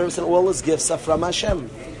about service and all his gifts are from Hashem.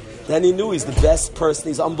 Then he knew he's the best person.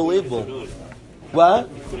 He's unbelievable. What?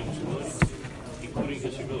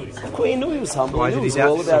 He knew he was humble. Why did he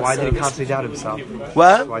constantly doubt himself?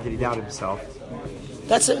 What? Why did he doubt himself?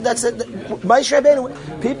 That's it. Moshe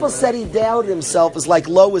Rabbeinu, people said he doubted himself as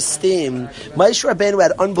low esteem. Moshe Rabbeinu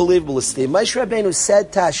had unbelievable esteem. Moshe Rabbeinu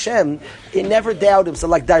said to Hashem, he never doubted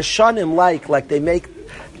himself. Darshanim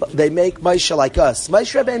they make Moshe like us.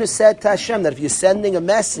 Moshe Rabbeinu said to Hashem that if you're sending a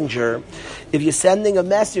messenger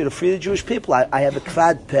to free the Jewish people, I have a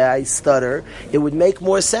kvad peh, I stutter. It would make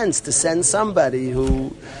more sense to send somebody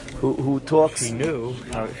who talks. If he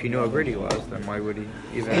knew how good he was, then why would he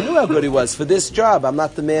even? He knew how good he was for this job. I'm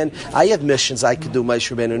not the man. I have missions I could do.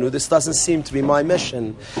 Moshe Rabbeinu knew this doesn't seem to be my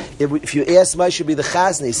mission. If you ask Moshe to be the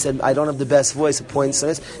chazan, he said, I don't have the best voice.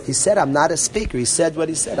 He said, I'm not a speaker. He said what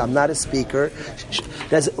he said. I'm not a speaker.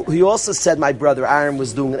 He also said my brother Aaron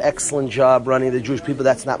was doing an excellent job running the Jewish people.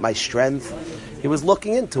 That's not my strength. He was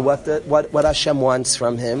looking into what Hashem wants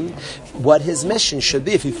from him, what his mission should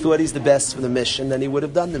be. If he thought he's the best for the mission, then he would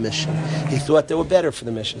have done the mission. He thought they were better for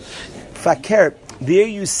the mission. Fakir, there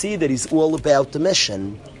you see that he's all about the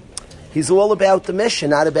mission. He's all about the mission,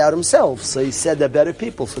 not about himself. So he said they're better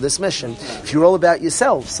people for this mission. If you're all about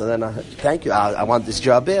yourself, so then thank you, I want this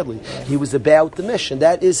job badly. He was about the mission.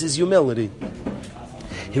 That is his humility.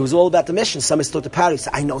 He was all about the mission. Somebody stood to power. He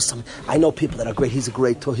said, I know people that are great. He's a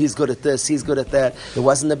great tour. He's good at this. He's good at that. It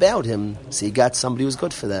wasn't about him. So he got somebody who's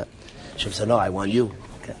good for that. Shem said, no, I want you.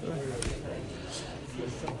 Okay.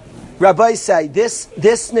 Rabbi say, this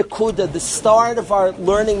Nekuda, the start of our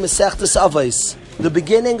learning Masechtas Avos, the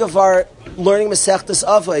beginning of our learning Masechtas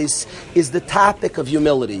Avos is the topic of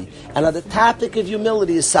humility. And the topic of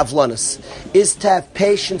humility is savlanis, is to have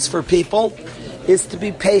patience for people, is to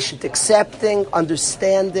be patient, accepting,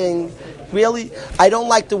 understanding. Really, I don't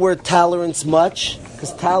like the word tolerance much,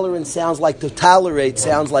 because tolerance sounds like to tolerate,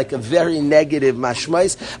 sounds like a very negative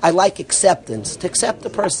mashmais. I like acceptance, to accept the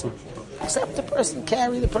person. Accept the person,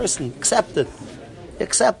 carry the person, accept it.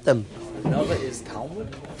 Accept them. Another is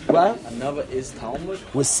Talmud? What? Another is Talmud?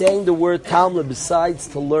 We're saying the word Talmud, besides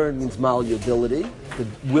to learn, means malleability, the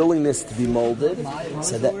willingness to be molded.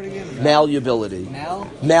 So that malleability.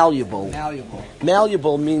 Malleable. Malleable.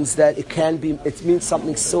 Malleable means that it means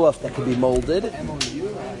something soft that can be molded.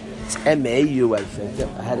 It's M-A-U, I think.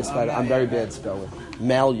 I had to spell it. I'm very bad at spelling.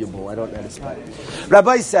 Malleable. I don't know how to spell it.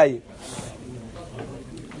 Rabbi say,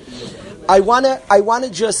 I wanna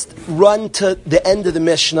just run to the end of the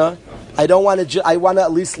Mishnah. I want to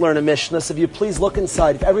at least learn a Mishnah. So if you please look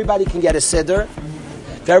inside. If everybody can get a siddur,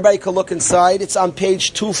 if everybody can look inside, it's on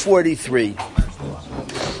page 243.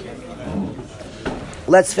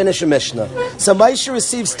 Let's finish a Mishnah. So Moshe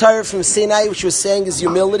receives Torah from Sinai, which was saying is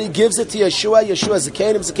humility, gives it to Yeshua. Yeshua is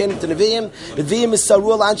Zakenim to Nevi'im. Nevi'im is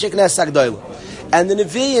Sarul Anshe Knesset Agdola. And the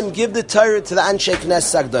Nevi'im give the Torah to the Anshe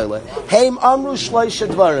Knesset Agdola. Heim Amru Shloisha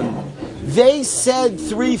Dvarim. They said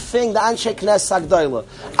three things, the Anshe Knesset Agdola.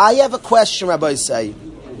 I have a question, Rabbi say.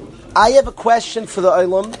 I have a question for the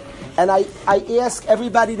Olam, and I ask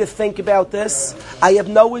everybody to think about this. I have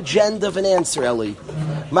no agenda of an answer, Eli.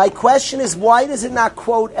 My question is, why does it not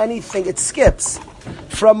quote anything? It skips.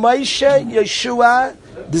 From Moshe, Yeshua,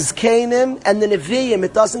 the Zkanim, and the Nevi'im,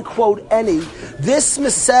 it doesn't quote any. This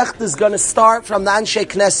Masech is going to start from the Anshe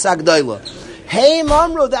Knesset Agdola. Hey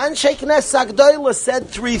Mamro, the Anshe Knesset Agdola said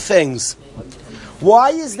three things.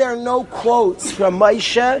 Why is there no quotes from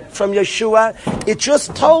Moshe, from Yeshua? It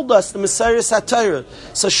just told us the Messiah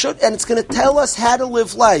HaTorah. And it's going to tell us how to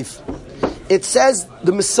live life. It says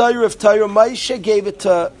the Messiah of Torah,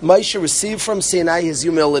 Moshe received from Sinai his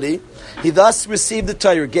humility. He thus received the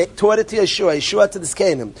Torah, taught it to Yeshua, Yeshua to the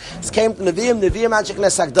Zkanim. Zkanim to Nevi'im, Anshe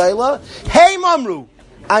Knesset Agdola. Hey Mamru,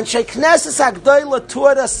 Anshe Knesset Agdola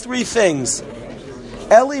taught us three things.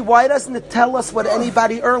 Eli, why doesn't it tell us what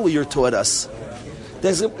anybody earlier taught us?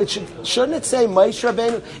 Shouldn't it say Moshe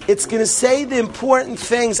Rabbeinu? It's going to say the important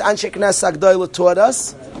things Anshe Knesset Agdola taught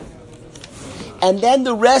us, and then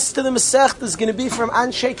the rest of the Masechta is going to be from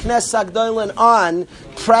Anshe Knesset Agdola and on,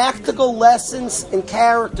 practical lessons in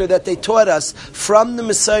character that they taught us from the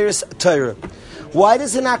Messiah's Torah. Why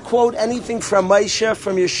does it not quote anything from Moshe,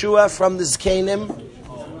 from Yeshua, from the Zkanim?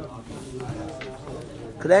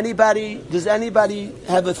 Does anybody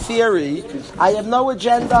have a theory? I have no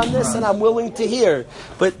agenda on this, and I'm willing to hear.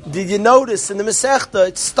 But did you notice in the Masechta,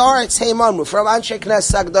 it starts, Hey Mamu, from Anshe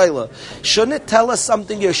Knesset Agdola. Shouldn't it tell us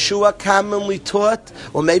something Yeshua commonly taught?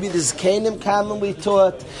 Or maybe the Zkanim commonly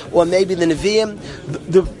taught? Or maybe the Nevi'im?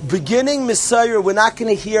 The beginning Messiah, we're not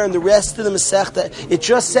going to hear in the rest of the Masechta. It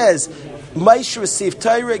just says, Moshe received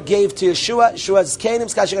Torah, gave to Yeshua, Yeshua's Kanim,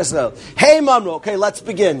 Skashik Asel. Hey Mamro, okay, let's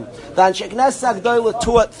begin. The Anshe Knesset Agdola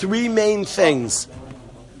taught three main things.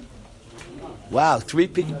 Wow, three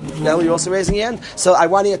people. Now you're also raising your hand? So I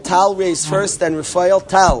want to hear Tal raise first, then Raphael,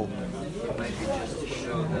 Tal. Maybe just to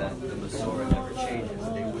show that the Masorah never changes,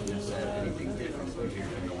 they wouldn't have said anything different from here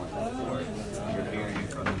from the one before. You're hearing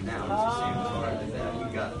it from them now, it's the same Torah that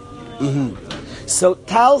we got. Mm-hmm. So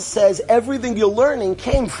Tal says everything you're learning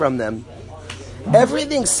came from them.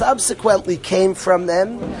 Everything subsequently came from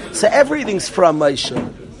them, so everything's from Moshe.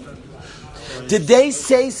 Did they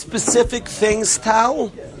say specific things,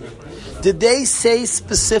 Tal? Did they say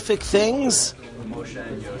specific things?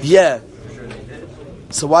 Yeah.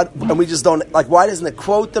 So what? And we just don't like. Why doesn't it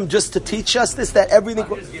quote them just to teach us this? That everything.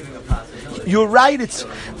 You're right. It's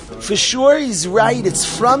for sure. He's right. It's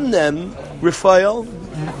from them, Raphael.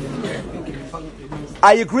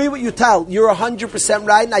 I agree with you, Tal. You're 100%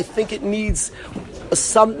 right, and I think it needs.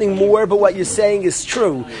 something more, but what you're saying is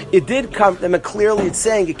true. It did come from them, and clearly it's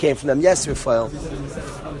saying it came from them. Yes, Raphael.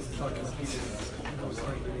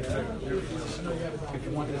 If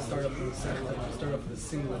you wanted to start off with a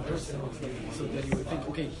single person, so that you would think,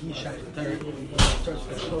 okay, he shot the third, starts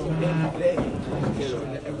to show day,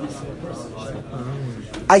 showing that every single person shot.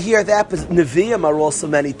 I hear that, but Nevi'im are also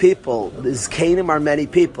many people. The Zkanim are many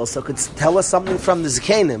people. So could tell us something from the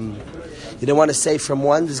Zkanim. You don't want to say from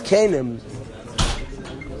one Zkanim.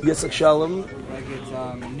 Yes, Shalom. Like it's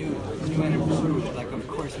new and improved. Like of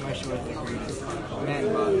course Moshe was the greatest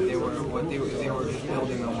man, but they were just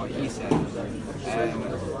building on what he said, and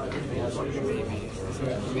maybe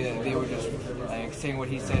so they were just like saying what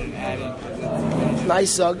he said and adding.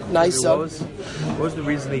 Nice What was the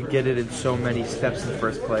reason they get it in so many steps in the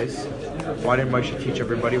first place? Why didn't Moshe teach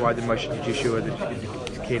everybody? Why didn't Moshe teach Yeshua, the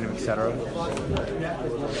Canaan, etc.?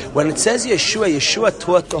 When it says Yeshua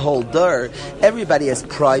taught the whole Dor. Everybody has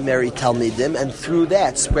primary Talmidim, and through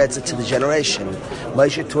that spreads it to the generation.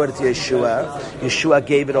 Moshe taught it to Yeshua. Yeshua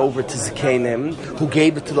gave it over to Zekanim, who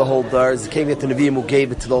gave it to the whole Dor. Zekanim gave it to Nevi'im, who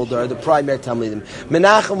gave it to the whole Dor. The primary Talmidim.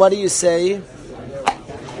 Menachem, what do you say?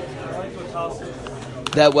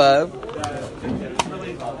 That what?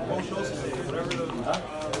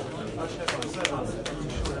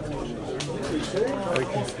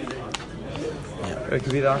 It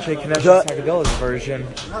could be the Anshe Knesset Haggadah's version.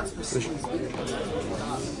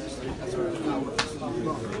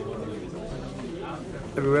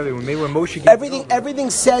 Really, when Moshe gave Everything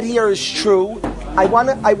said here is true. I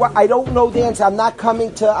don't know the answer. I'm not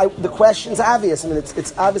coming to the question's obvious. I mean,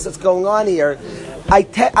 it's obvious what's going on here.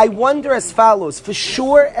 I wonder as follows. For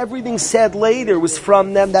sure, everything said later was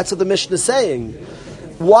from them. That's what the Mishnah is saying.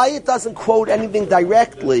 Why it doesn't quote anything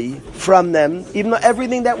directly from them, even though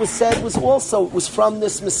everything that was said was from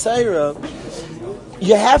this Messiah.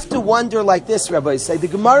 You have to wonder like this, Rabbi. Say the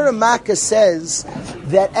Gemara Makkah says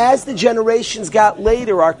that as the generations got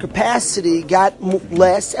later, our capacity got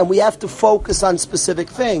less, and we have to focus on specific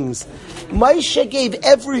things. Moshe gave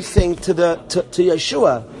everything to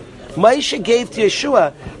Yeshua. Moshe gave to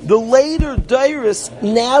Yeshua. The later Dairis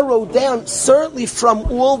narrowed down, certainly from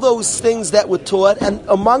all those things that were taught, and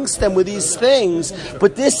amongst them were these things,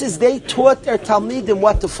 but they taught their Talmidim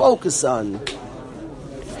what to focus on.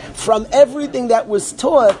 From everything that was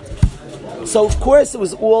taught, so of course it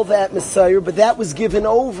was all that Messiah, but that was given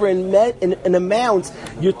over in amounts.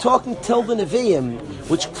 You're talking till the Nevi'im,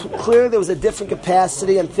 which clearly there was a different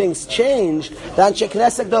capacity and things changed. The Anshe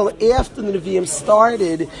Knesset Haggadah, after the Nevi'im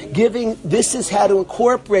started giving, this is how to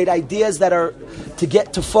incorporate ideas that are to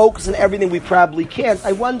get to focus on everything we probably can't.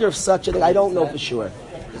 I wonder if such a thing, I don't know for sure.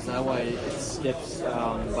 Is that why it skips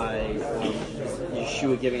by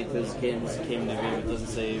Yeshua giving it to his kids came to It doesn't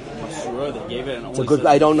say Yeshua that gave it. And only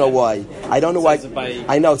I don't know why. I don't know why.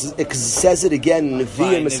 I know because it says it again in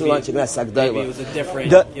Nevi'im. Maybe it was a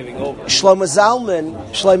different giving over. Shlomo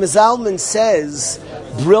Zalman says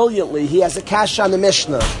brilliantly. He has a kash on the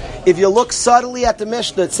Mishnah. If you look subtly at the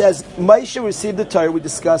Mishnah, it says Moshe received the Torah. We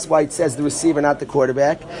discussed why it says the receiver, not the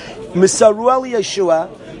quarterback. Misaru al Yeshua.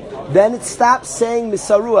 Then it stops saying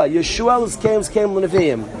Misarua. Yeshua came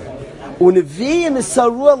Nevi'im. Unevi'im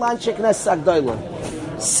Misarua Anshe Knesset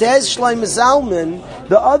Haggadah. Says Shlomo Zalman,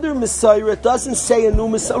 the other Messiah, it doesn't say a new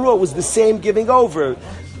Misarua. It was the same giving over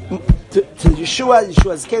to Yeshua.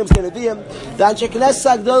 Yeshua's came Nevi'im. The Anshe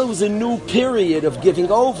Knesset Haggadah was a new period of giving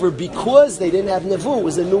over because they didn't have Nevu. It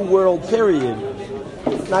was a new world period.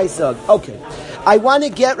 Nice. Okay. I want to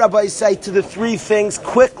get, Rabbi Say, to the three things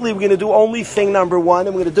quickly. We're going to do only thing number one,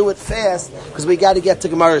 and we're going to do it fast because we got to get to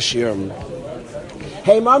Gemara Shirim.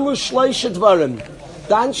 Hey, Mamru Shloisha Dvarim.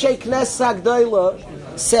 The Anshe Knesset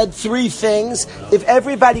Haggadah said three things. If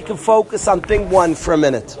everybody can focus on thing one for a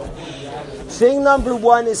minute. Thing number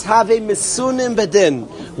one is have a misunim bedin.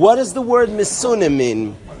 What does the word misunim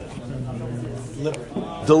mean?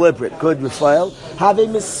 Deliberate. Good, Raphael. Have a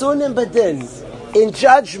misunim bedin. In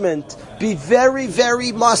judgment, be very,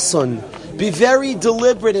 very masun. Be very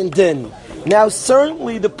deliberate in din. Now,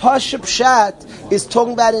 certainly, the Pashup Pshat is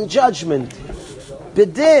talking about in judgment.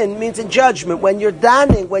 Bedin means in judgment. When you're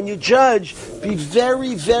daning, when you judge, be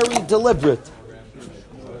very, very deliberate.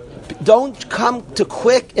 Don't come to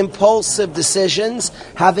quick, impulsive decisions.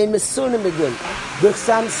 Have a misunim bedin. The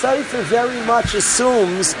Chassam Sofer very much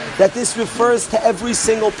assumes that this refers to every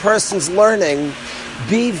single person's learning.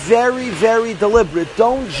 Be very, very deliberate.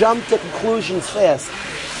 Don't jump to conclusions fast.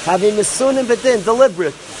 Have a misunim bedin,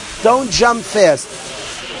 deliberate. Don't jump fast.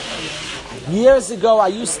 Years ago, I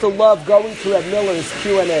used to love going to Reb Miller's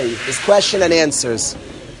Q&A, his question and answers.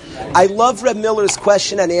 I love Reb Miller's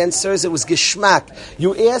question and answers. It was geschmack.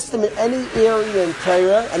 You asked him in any area in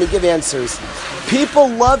Torah, and he gave answers. People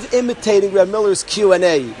love imitating Reb Miller's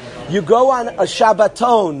Q&A. You go on a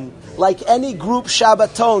Shabbaton, like any group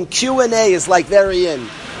Shabbaton, Q&A is like very in.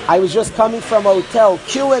 I was just coming from a hotel.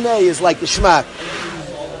 Q&A is like geschmack.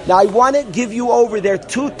 Now I want to give you over there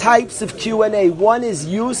two types of Q&A. One is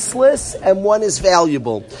useless and one is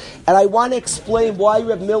valuable. And I want to explain why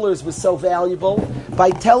Reb Miller's was so valuable by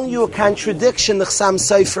telling you a contradiction the Chassam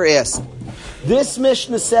Sofer asked. This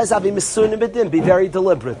Mishnah says, "Avi misunim b'din," be very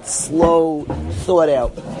deliberate, slow, thought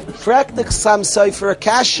out. Frek the Chassam Sofer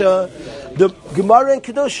Akasha, the Gemara in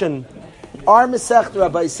Kedushin, our Masechta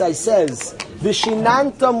Rabbi says,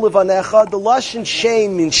 "V'shinantam levanecha." The lashon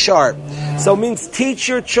shein means sharp, so it means teach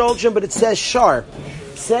your children, but it says sharp.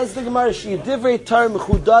 Says the Gemara, "Sheyedivrei Torah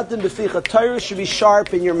mechudadim b'ficha." Torah should be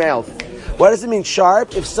sharp in your mouth. What does it mean,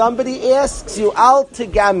 sharp? If somebody asks you, "Al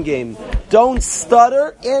tegamgem," don't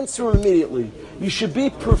stutter. Answer them immediately. You should be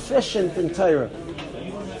proficient in Torah.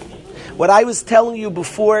 What I was telling you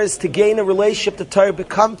before is to gain a relationship to Torah,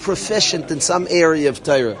 become proficient in some area of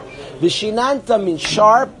Torah. Vishinanta means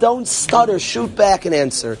sharp, don't stutter, shoot back and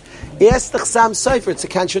answer. Ask the Chassam Sofer, it's a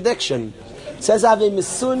contradiction. It says, Ave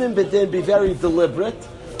misunim b'din, be very deliberate.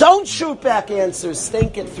 Don't shoot back answers,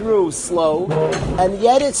 think it through slow. And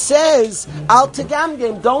yet it says, Al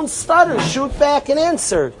tegamgem, don't stutter, shoot back and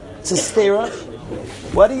answer. It's a stira.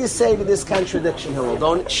 What do you say to this contradiction, Hillel?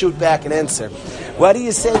 Don't shoot back and answer. What do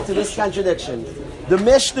you say to this contradiction? The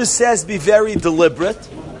Mishnah says be very deliberate,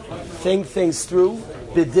 think things through,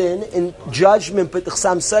 bidin, in judgment, but the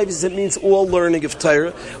Chassam Sofer says it means all learning of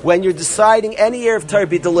Torah. When you're deciding any area of Torah,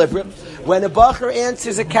 be deliberate. When a bacher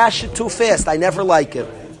answers a kasha too fast, I never like it.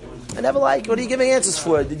 I never like it. What are you giving answers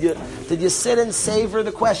for? Did you sit and savor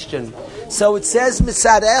the question? So it says,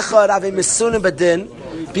 Mitzad echad ave misunim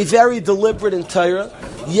badin, be very deliberate in Torah.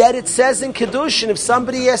 Yet it says in Kedushin, if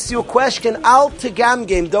somebody asks you a question, al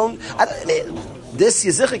tegamgem, this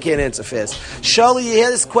Yezicha can't answer fast. Shali, you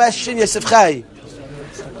hear this question, Yosef Chai?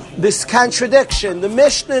 This contradiction. The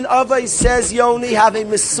Mishnah in Avai says, Yoni, have a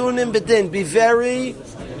misunim bedin, be very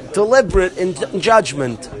deliberate in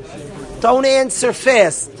judgment. Don't answer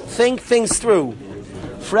fast. Think things through.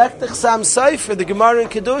 Frek the Chassam Sofer, the Gemara in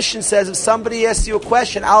Kedushin says, if somebody asks you a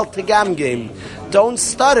question, al tegamgem, don't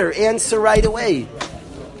stutter, answer right away.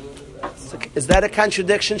 Is that a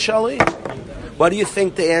contradiction, Shali? What do you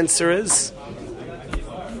think the answer is?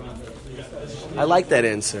 I like that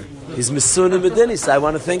answer. He's misunim b'din, he said, I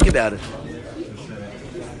want to think about it.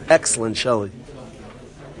 Excellent, Shali.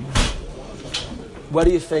 What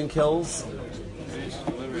do you think, Hills?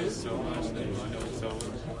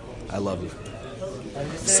 I love you.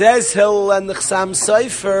 Says Hill and the Chassam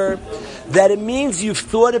Sofer that it means you've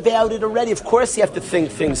thought about it already. Of course you have to think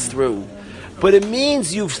things through. But it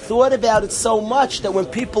means you've thought about it so much that when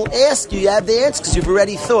people ask you, you have the answer because you've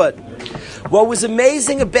already thought. What was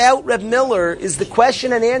amazing about Reb Miller is the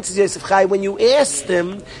question and answers, Yosef Chai. When you asked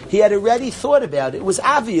him, he had already thought about it. It was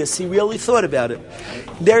obvious he really thought about it.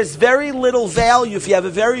 There's very little value if you have a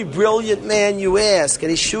very brilliant man you ask, and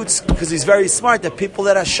he shoots because he's very smart, that people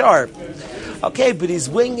that are sharp. Okay, but he's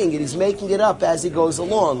winging it, he's making it up as he goes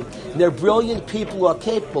along. And there are brilliant people who are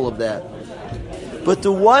capable of that. But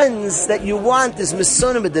the ones that you want is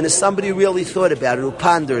misunim b'din, is somebody who really thought about it, who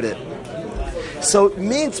pondered it. So it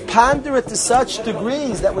means ponder it to such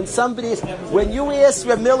degrees that when you asked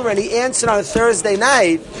Reb Miller and he answered on a Thursday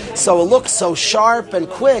night, so it looked so sharp and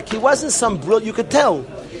quick, he wasn't some brilliant, you could tell.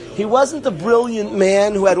 He wasn't a brilliant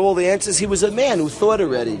man who had all the answers, he was a man who thought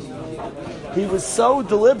already. He was so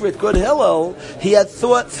deliberate, good Hillel, he had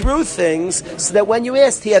thought through things so that when you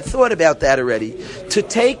asked, he had thought about that already. To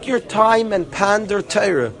take your time and ponder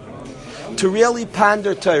Torah, to really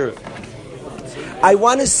ponder Torah. I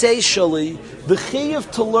want to say, Shali, the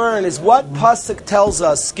chiyuv to learn is what pasuk tells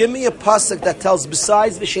us. Give me a pasuk that tells,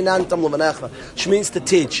 besides v'shinantam levanecha, which means to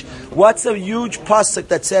teach. What's a huge pasuk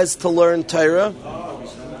that says to learn Torah?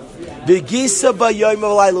 V'gisa b'yom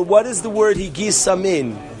v'layla. What does the word higisa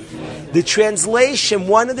mean? The translation,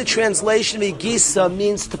 one of the translations of higisa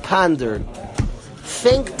means to ponder.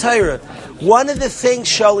 Think Torah. One of the things,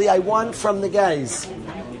 Shali, I want from the guys,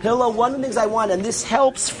 Hillel, one of the things I want, and this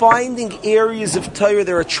helps finding areas of Torah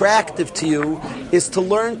that are attractive to you, is to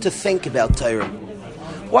learn to think about Torah.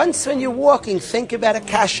 Once when you're walking, think about a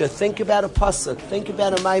kasha, think about a pasuk, think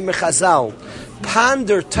about a ma'amer chazal.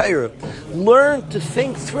 Ponder Torah. Learn to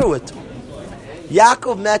think through it.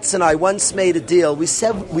 Yaakov Metz and I once made a deal. We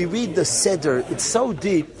said we read the Siddur. It's so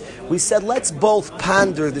deep. We said let's both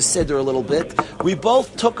ponder the Siddur a little bit. We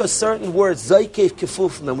both took a certain word, Zaikev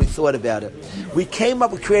Kefufim, and we thought about it. We came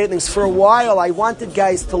up with creative things. For a while, I wanted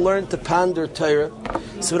guys to learn to ponder Torah.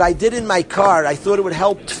 So what I did in my car, I thought it would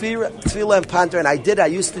help Tefillah and ponder, and I did. I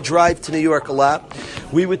used to drive to New York a lot.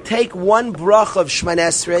 We would take one bracha of Shemon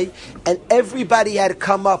Esrei, and everybody had to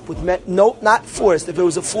come up with, not forced. If it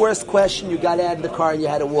was a forced question, you got out of the car and you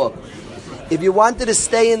had to walk. If you wanted to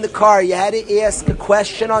stay in the car, you had to ask a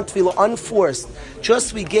question on Tefillah, unforced.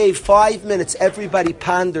 Just we gave 5 minutes, everybody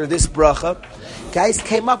ponder this bracha. Guys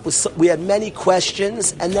came up with, we had many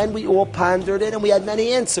questions, and then we all pondered it, and we had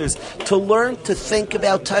many answers. To learn to think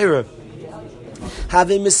about Torah.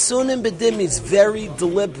 Having Misunim B'dim is very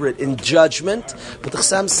deliberate in judgment, but the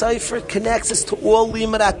Chassam Sofer connects us to all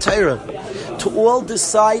Limud Torah. To all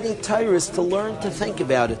deciding Torah is to learn to think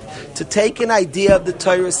about it. To take an idea of the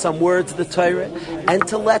Torah, some words of the Torah, and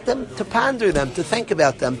to let them, to ponder them, to think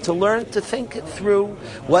about them, to learn to think it through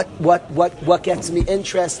what gets me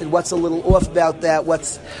interested, what's a little off about that,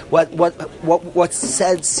 what's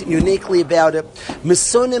said uniquely about it.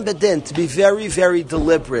 Misunim B'din, to be very, very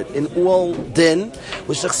deliberate in all din,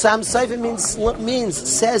 which the Chassam Sofer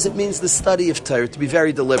means the study of Torah, to be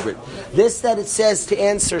very deliberate. This that it says to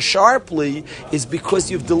answer sharply is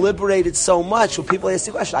because you've deliberated so much. When people ask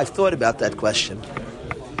the question, I've thought about that question.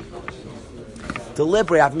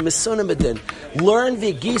 Deliberate. Learn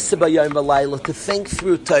v'gisa b'yom v'layla, to think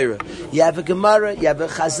through Torah. You have a Gemara, you have a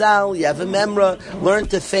Chazal, you have a Memra. Learn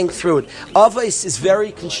to think through it. Avos is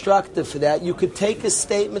very constructive for that. You could take a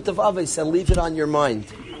statement of Avos and leave it on your mind.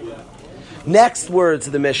 Next words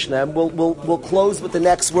of the Mishnah. We'll close with the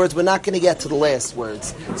next words. We're not going to get to the last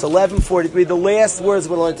words. It's 11:43. The last words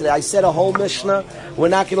we'll learn today. I said a whole Mishnah. We're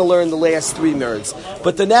not going to learn the last 3 words.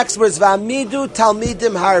 But the next words, V'amidu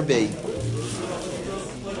talmidim harbe.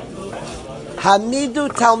 Hamidu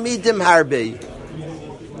talmidim harbe.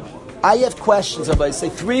 I have questions. Everybody say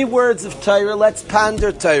 3 words of Torah. Let's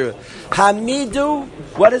ponder Torah. Hamidu.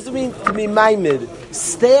 What does it mean to be maimed?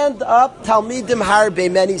 Stand up, talmidim harbe,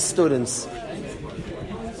 many students.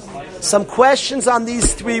 Some questions on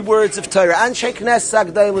these 3 words of Torah. Anshe Knesset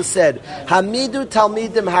Agdayla said, Hamidu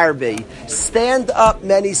talmidim harbe. Stand up,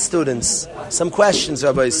 many students. Some questions,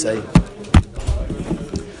 Rabbi say.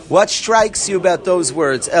 What strikes you about those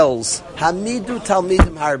words? Els. Hamidu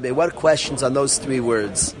talmidim harbe. What questions on those 3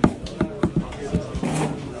 words?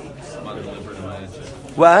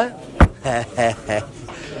 What?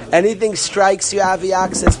 Anything strikes you,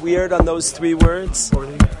 Aviak, says weird on those 3 words?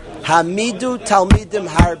 Hamidu talmidim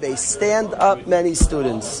harbe. Stand up, many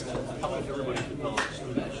students.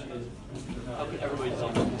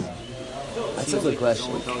 That's a good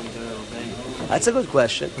question. That's a good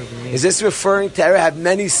question. Is this referring to have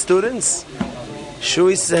many students?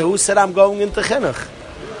 Who said I'm going into chinuch?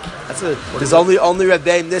 There's only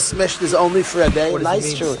Rabbi. This Mishnah is only for Rabbi.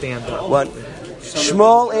 Nice, true. Stand up. What?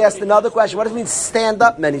 Shmuel asked another question. What does it mean stand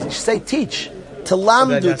up, many? You should say teach.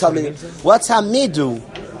 Talamdu talmidim. What's hamidu?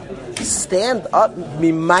 Stand up.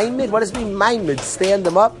 Maimed? What does it mean maimed? Stand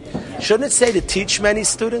them up? Shouldn't it say to teach many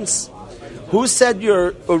students? Who said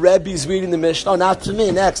your Rebbe's reading the Mishnah? Oh, not to me.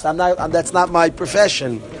 Next, that's not my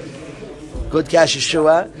profession. Good Kash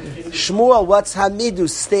Yeshua. Shmuel, what's hamidu?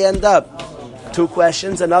 Stand up. 2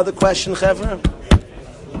 questions. Another question, Chevra.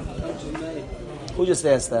 Who just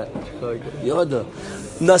asked that? Yoda.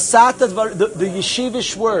 Nasatat, the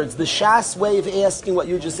yeshivish words, the Shas way of asking what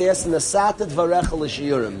you just asked. Nasatat varecha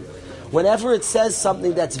l'shiurim. Whenever it says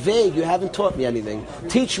something that's vague, you haven't taught me anything.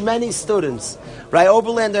 Teach many students. Right?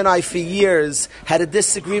 Oberlander and I, for years, had a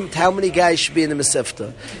disagreement how many guys should be in the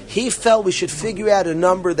Masifta. He felt we should figure out a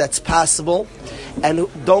number that's possible, and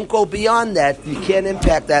don't go beyond that. You can't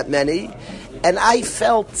impact that many. And I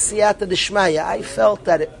felt, siyata d'shmaya, I felt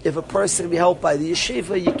that if a person can be helped by the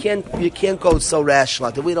yeshiva, you can't go so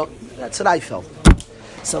rational. That's what I felt.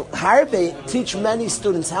 So Harbe, teach many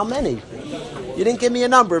students. How many? You didn't give me a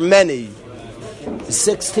number. Many. Is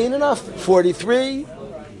 16 enough? 43?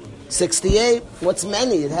 68? What's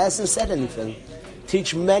many? It hasn't said anything.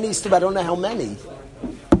 Teach many students. I don't know how many.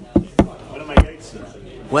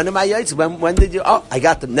 When am I yaitz? When did you? Oh, I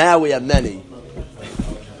got them. Now we have many.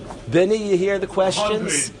 Benny, you hear the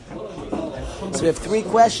questions? So we have 3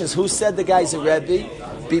 questions. Who said the guy's a Rebbe?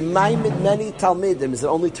 Be maimed many talmidim. Is it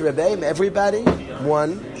only to Rebbe? Everybody?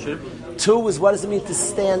 1. 2 is what does it mean to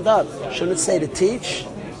stand up? Shouldn't it say to teach?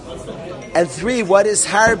 And 3, what is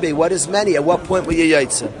harbe? What is many? At what point will you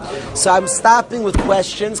yaitze? So I'm stopping with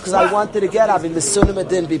questions because I wanted to get up in the Sunnah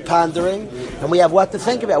Adin be pondering, and we have what to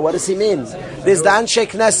think about. What does he mean? There's the Anshe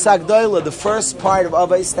Knesset Sagdoila, the first part of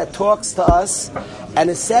Avos that talks to us, and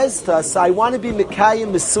it says to us, I want to be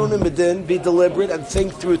Mekayim, Sunnah Adin, be deliberate and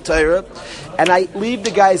think through Torah. And I leave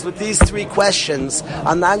the guys with these 3 questions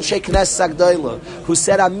on the Anshe Knesset Sagdoila, who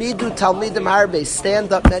said, Amidu Talmidim Harbe,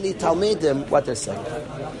 stand up many Talmidim, what they're saying.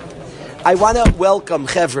 I want to welcome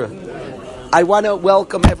Chevra. I want to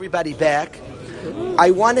welcome everybody back.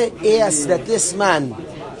 I want to ask that this man,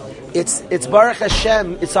 it's Baruch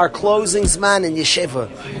Hashem, it's our closing zman in Yeshiva.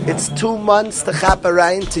 It's 2 months to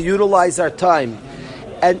Chaparayim, to utilize our time.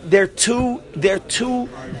 And there are two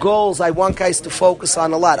goals I want guys to focus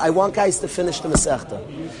on a lot. I want guys to finish the Masechta.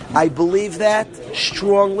 I believe that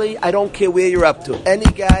strongly. I don't care where you're up to. Any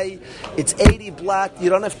guy, it's 80 blot.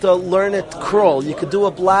 You don't have to learn it crawl. You could do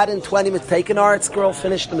a blot in 20 minutes. Take an art scroll,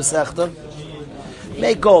 finish the Masechta.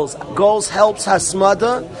 Make goals. Goals helps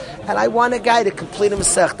Hasmada. And I want a guy to complete a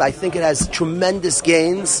Masechta. I think it has tremendous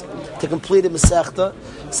gains to complete a Masechta.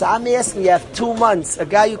 So I'm asking you, have 2 months. A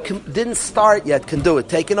guy who didn't start yet can do it.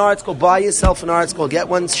 Take an article, buy yourself an article, get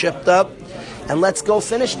one shipped up, and let's go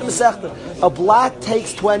finish the Masechta. A block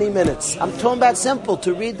takes 20 minutes. I'm talking about simple,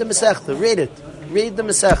 to read the Masechta. Read it. Read the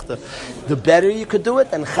Masechta. The better you could do it,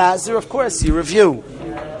 and Chazer, of course, you review.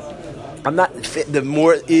 The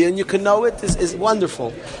more Ian you can know it is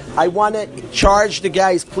wonderful. I want to charge the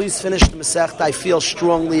guys, please finish the Masechta. I feel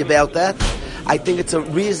strongly about that. I think it's a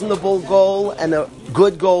reasonable goal and a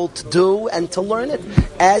good goal to do and to learn it.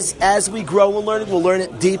 As we grow and learn it, we'll learn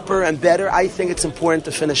it deeper and better. I think it's important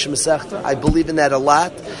to finish Masechta. I believe in that a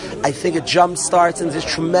lot. I think it jump starts and there's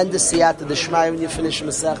tremendous siyata d'shmaya when you finish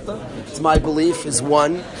Masechta. It's my belief, is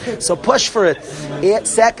 1. So push for it.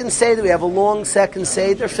 Second Seder, we have a long second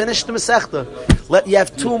Seder. Finish the Masechta. You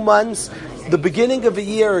have 2 months. The beginning of a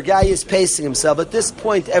year, a guy is pacing himself. At this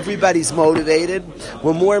point, everybody's motivated.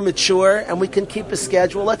 We're more mature, and we can keep a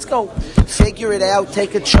schedule. Let's go. Figure it out.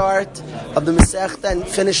 Take a chart of the Masechta and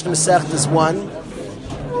finish the Masechta as 1.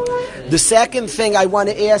 The second thing I want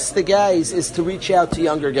to ask the guys is to reach out to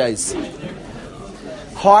younger guys.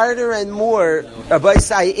 Harder and more, Rabbi,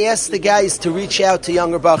 I ask the guys to reach out to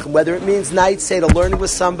younger bachim, whether it means night say to learn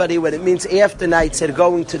with somebody, whether it means after night say to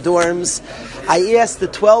going to dorms. I ask, the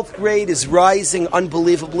 12th grade is rising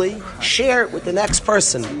unbelievably. Share it with the next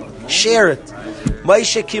person. Share it.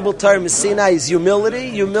 Moshe Kibbutz Torah Messinai is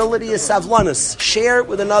humility. Humility is savlanus. Share it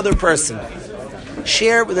with another person.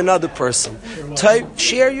 Share it with another person.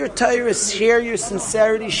 Share your Torah, share your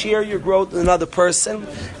sincerity, share your growth with another person.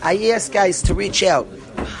 I ask guys to reach out.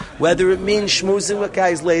 Whether it means schmoozing with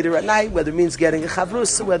guys later at night, whether it means getting a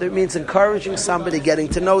chavrusa, whether it means encouraging somebody, getting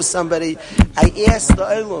to know somebody. I ask the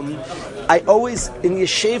Olam, I always, in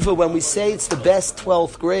Yeshiva, when we say it's the best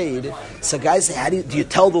 12th grade, so guys say, do you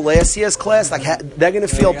tell the last year's class? Like, they're going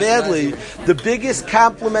to feel badly. The biggest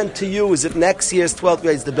compliment to you is if next year's 12th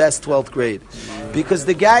grade is the best 12th grade. Because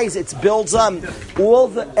the guys, it builds on,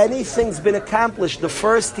 anything's been accomplished. The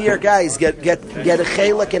first year guys get a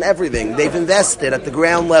chelik and everything. They've invested at the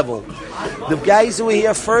ground level. The guys who are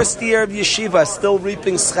here first year of yeshiva still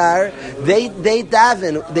reaping schar. They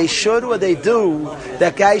daven, they should or they do.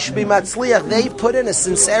 That guy should be matzliach. They put in a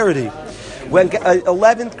sincerity. When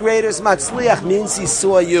 11th grader's matzliach means he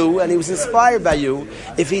saw you and he was inspired by you.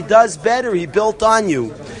 If he does better, he built on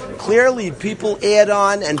you. Clearly, people add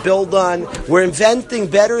on and build on. We're inventing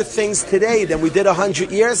better things today than we did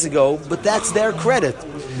 100 years ago, but that's their credit.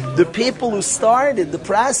 The people who started the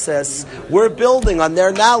process were building on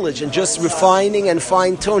their knowledge and just refining and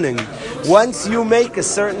fine-tuning. Once you make a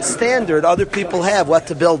certain standard, other people have what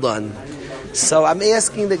to build on. So I'm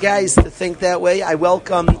asking the guys to think that way. I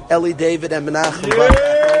welcome Eli David and Menachem.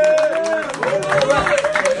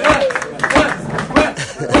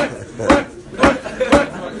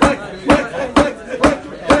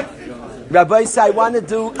 Rabbi, I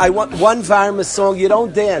want one Varma song. You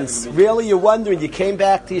don't dance. Really, you're wondering, you came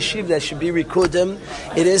back to Yeshiva, there should be Rikudim.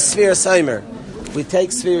 It is Sfira Seimer. We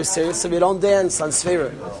take Sfira serious, so we don't dance on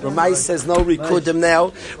Sfira. Ramai says no Rikudim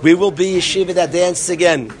now. We will be Yeshiva that dance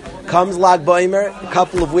again. Comes Lag Baimer, a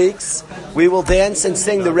couple of weeks. We will dance and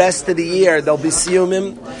sing the rest of the year. There'll be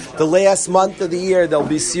Siyumim. The last month of the year, there'll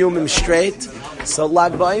be Siyumim straight. So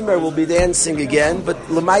Lag Baimer will be dancing again. But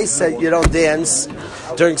Lamaisa, you don't dance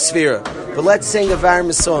during Sfira. But let's sing a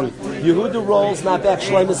Varma song. Yehuda rolls, not back.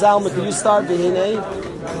 Shlomo Zalman, can you start V'hinei?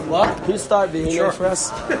 What? Can you start V'hinei for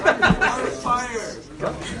us?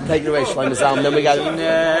 Take it away, Shlomo Zalman. Then we got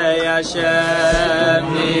V'hinei Hashem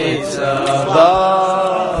Nitzavah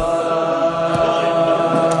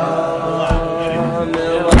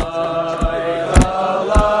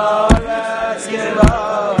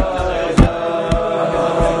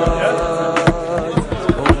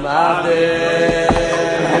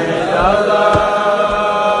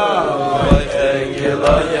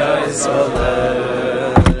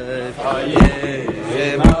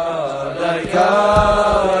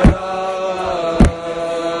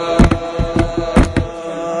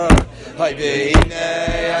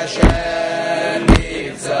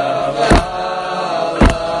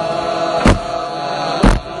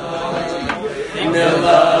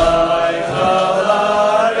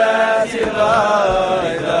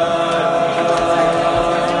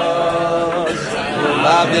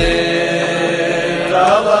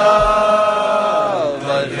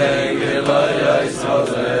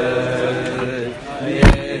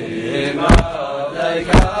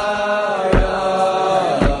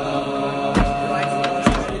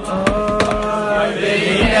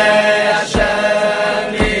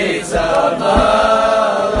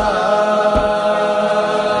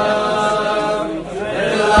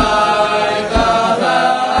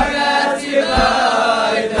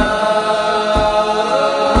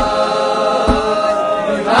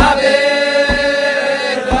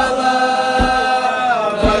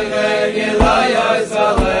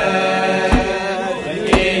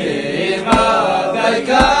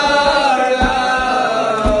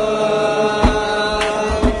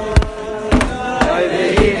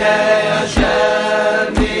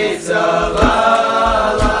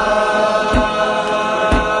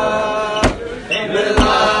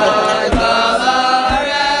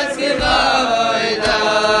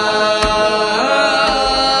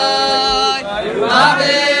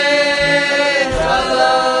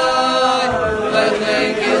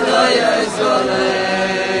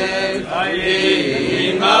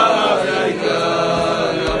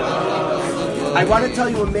I want to tell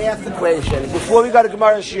you a math equation. Before we go to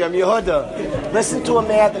Gemara Shiram, Yehuda, listen to a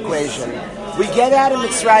math equation. We get out of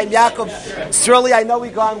Mitzrayim, Yaakov, surely I know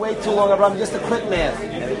we've gone way too long, Abraham, just a quick math.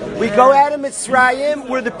 We go out of Mitzrayim,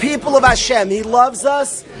 we're the people of Hashem. He loves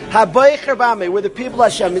us. Habaycher Bame, we're the people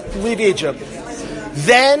of Hashem. Leave Egypt.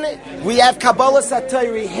 Then we have Kabbalah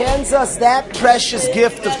Satayr. He hands us that precious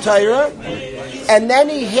gift of Torah. And then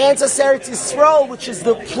he hands us Eretz Yisrael, which is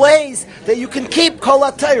the place that you can keep Kol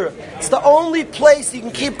HaTorah. It's the only place you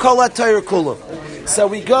can keep Kol HaTorah Kula. So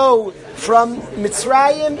we go from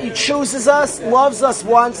Mitzrayim, he chooses us, loves us,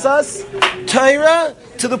 wants us, Torah,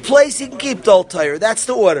 to the place he can keep the Torah. That's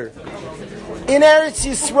the order. In Eretz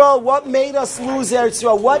Yisrael, what made us lose Eretz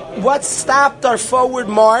Yisrael? What stopped our forward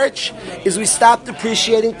march is we stopped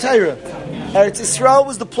appreciating Torah. Eretz Yisrael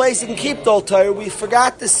was the place you can keep the Torah. We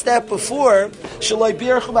forgot this step before. Shaloi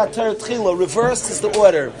birchu b'Torah tchila. Reverse is the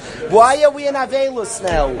order. Why are we in Avelus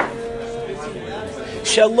now?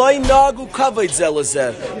 Shaloi nagu kavod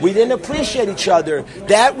zelazeh. We didn't appreciate each other.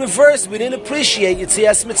 That reverse, we didn't appreciate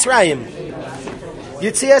Yetzias Mitzrayim.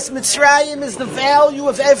 Yetzias Mitzrayim is the value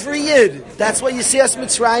of every Yid. That's what Yetzias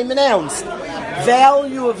Mitzrayim announced.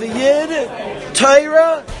 Value of a Yid,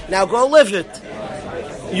 Torah, now go live it.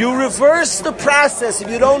 You reverse the process. If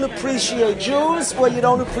you don't appreciate Jews or you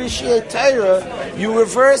don't appreciate Torah, you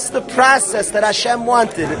reverse the process that Hashem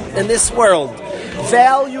wanted in this world.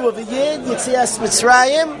 Value of a Yid, Yetzias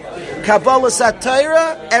Mitzrayim, Kabbalah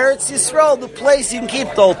Satayra, Eretz Yisrael, the place you can keep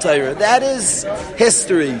the old Torah. That is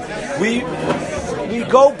history. We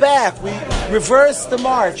go back. We reverse the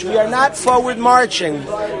march. We are not forward marching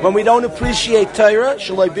when we don't appreciate Torah.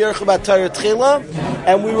 Shaloi birchu b'Torah tchila,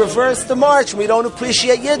 and we reverse the march. We don't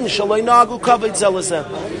appreciate Yidden. Shaloi nagu kavod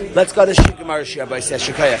zelazeh. Let's go to Gemara Shiram.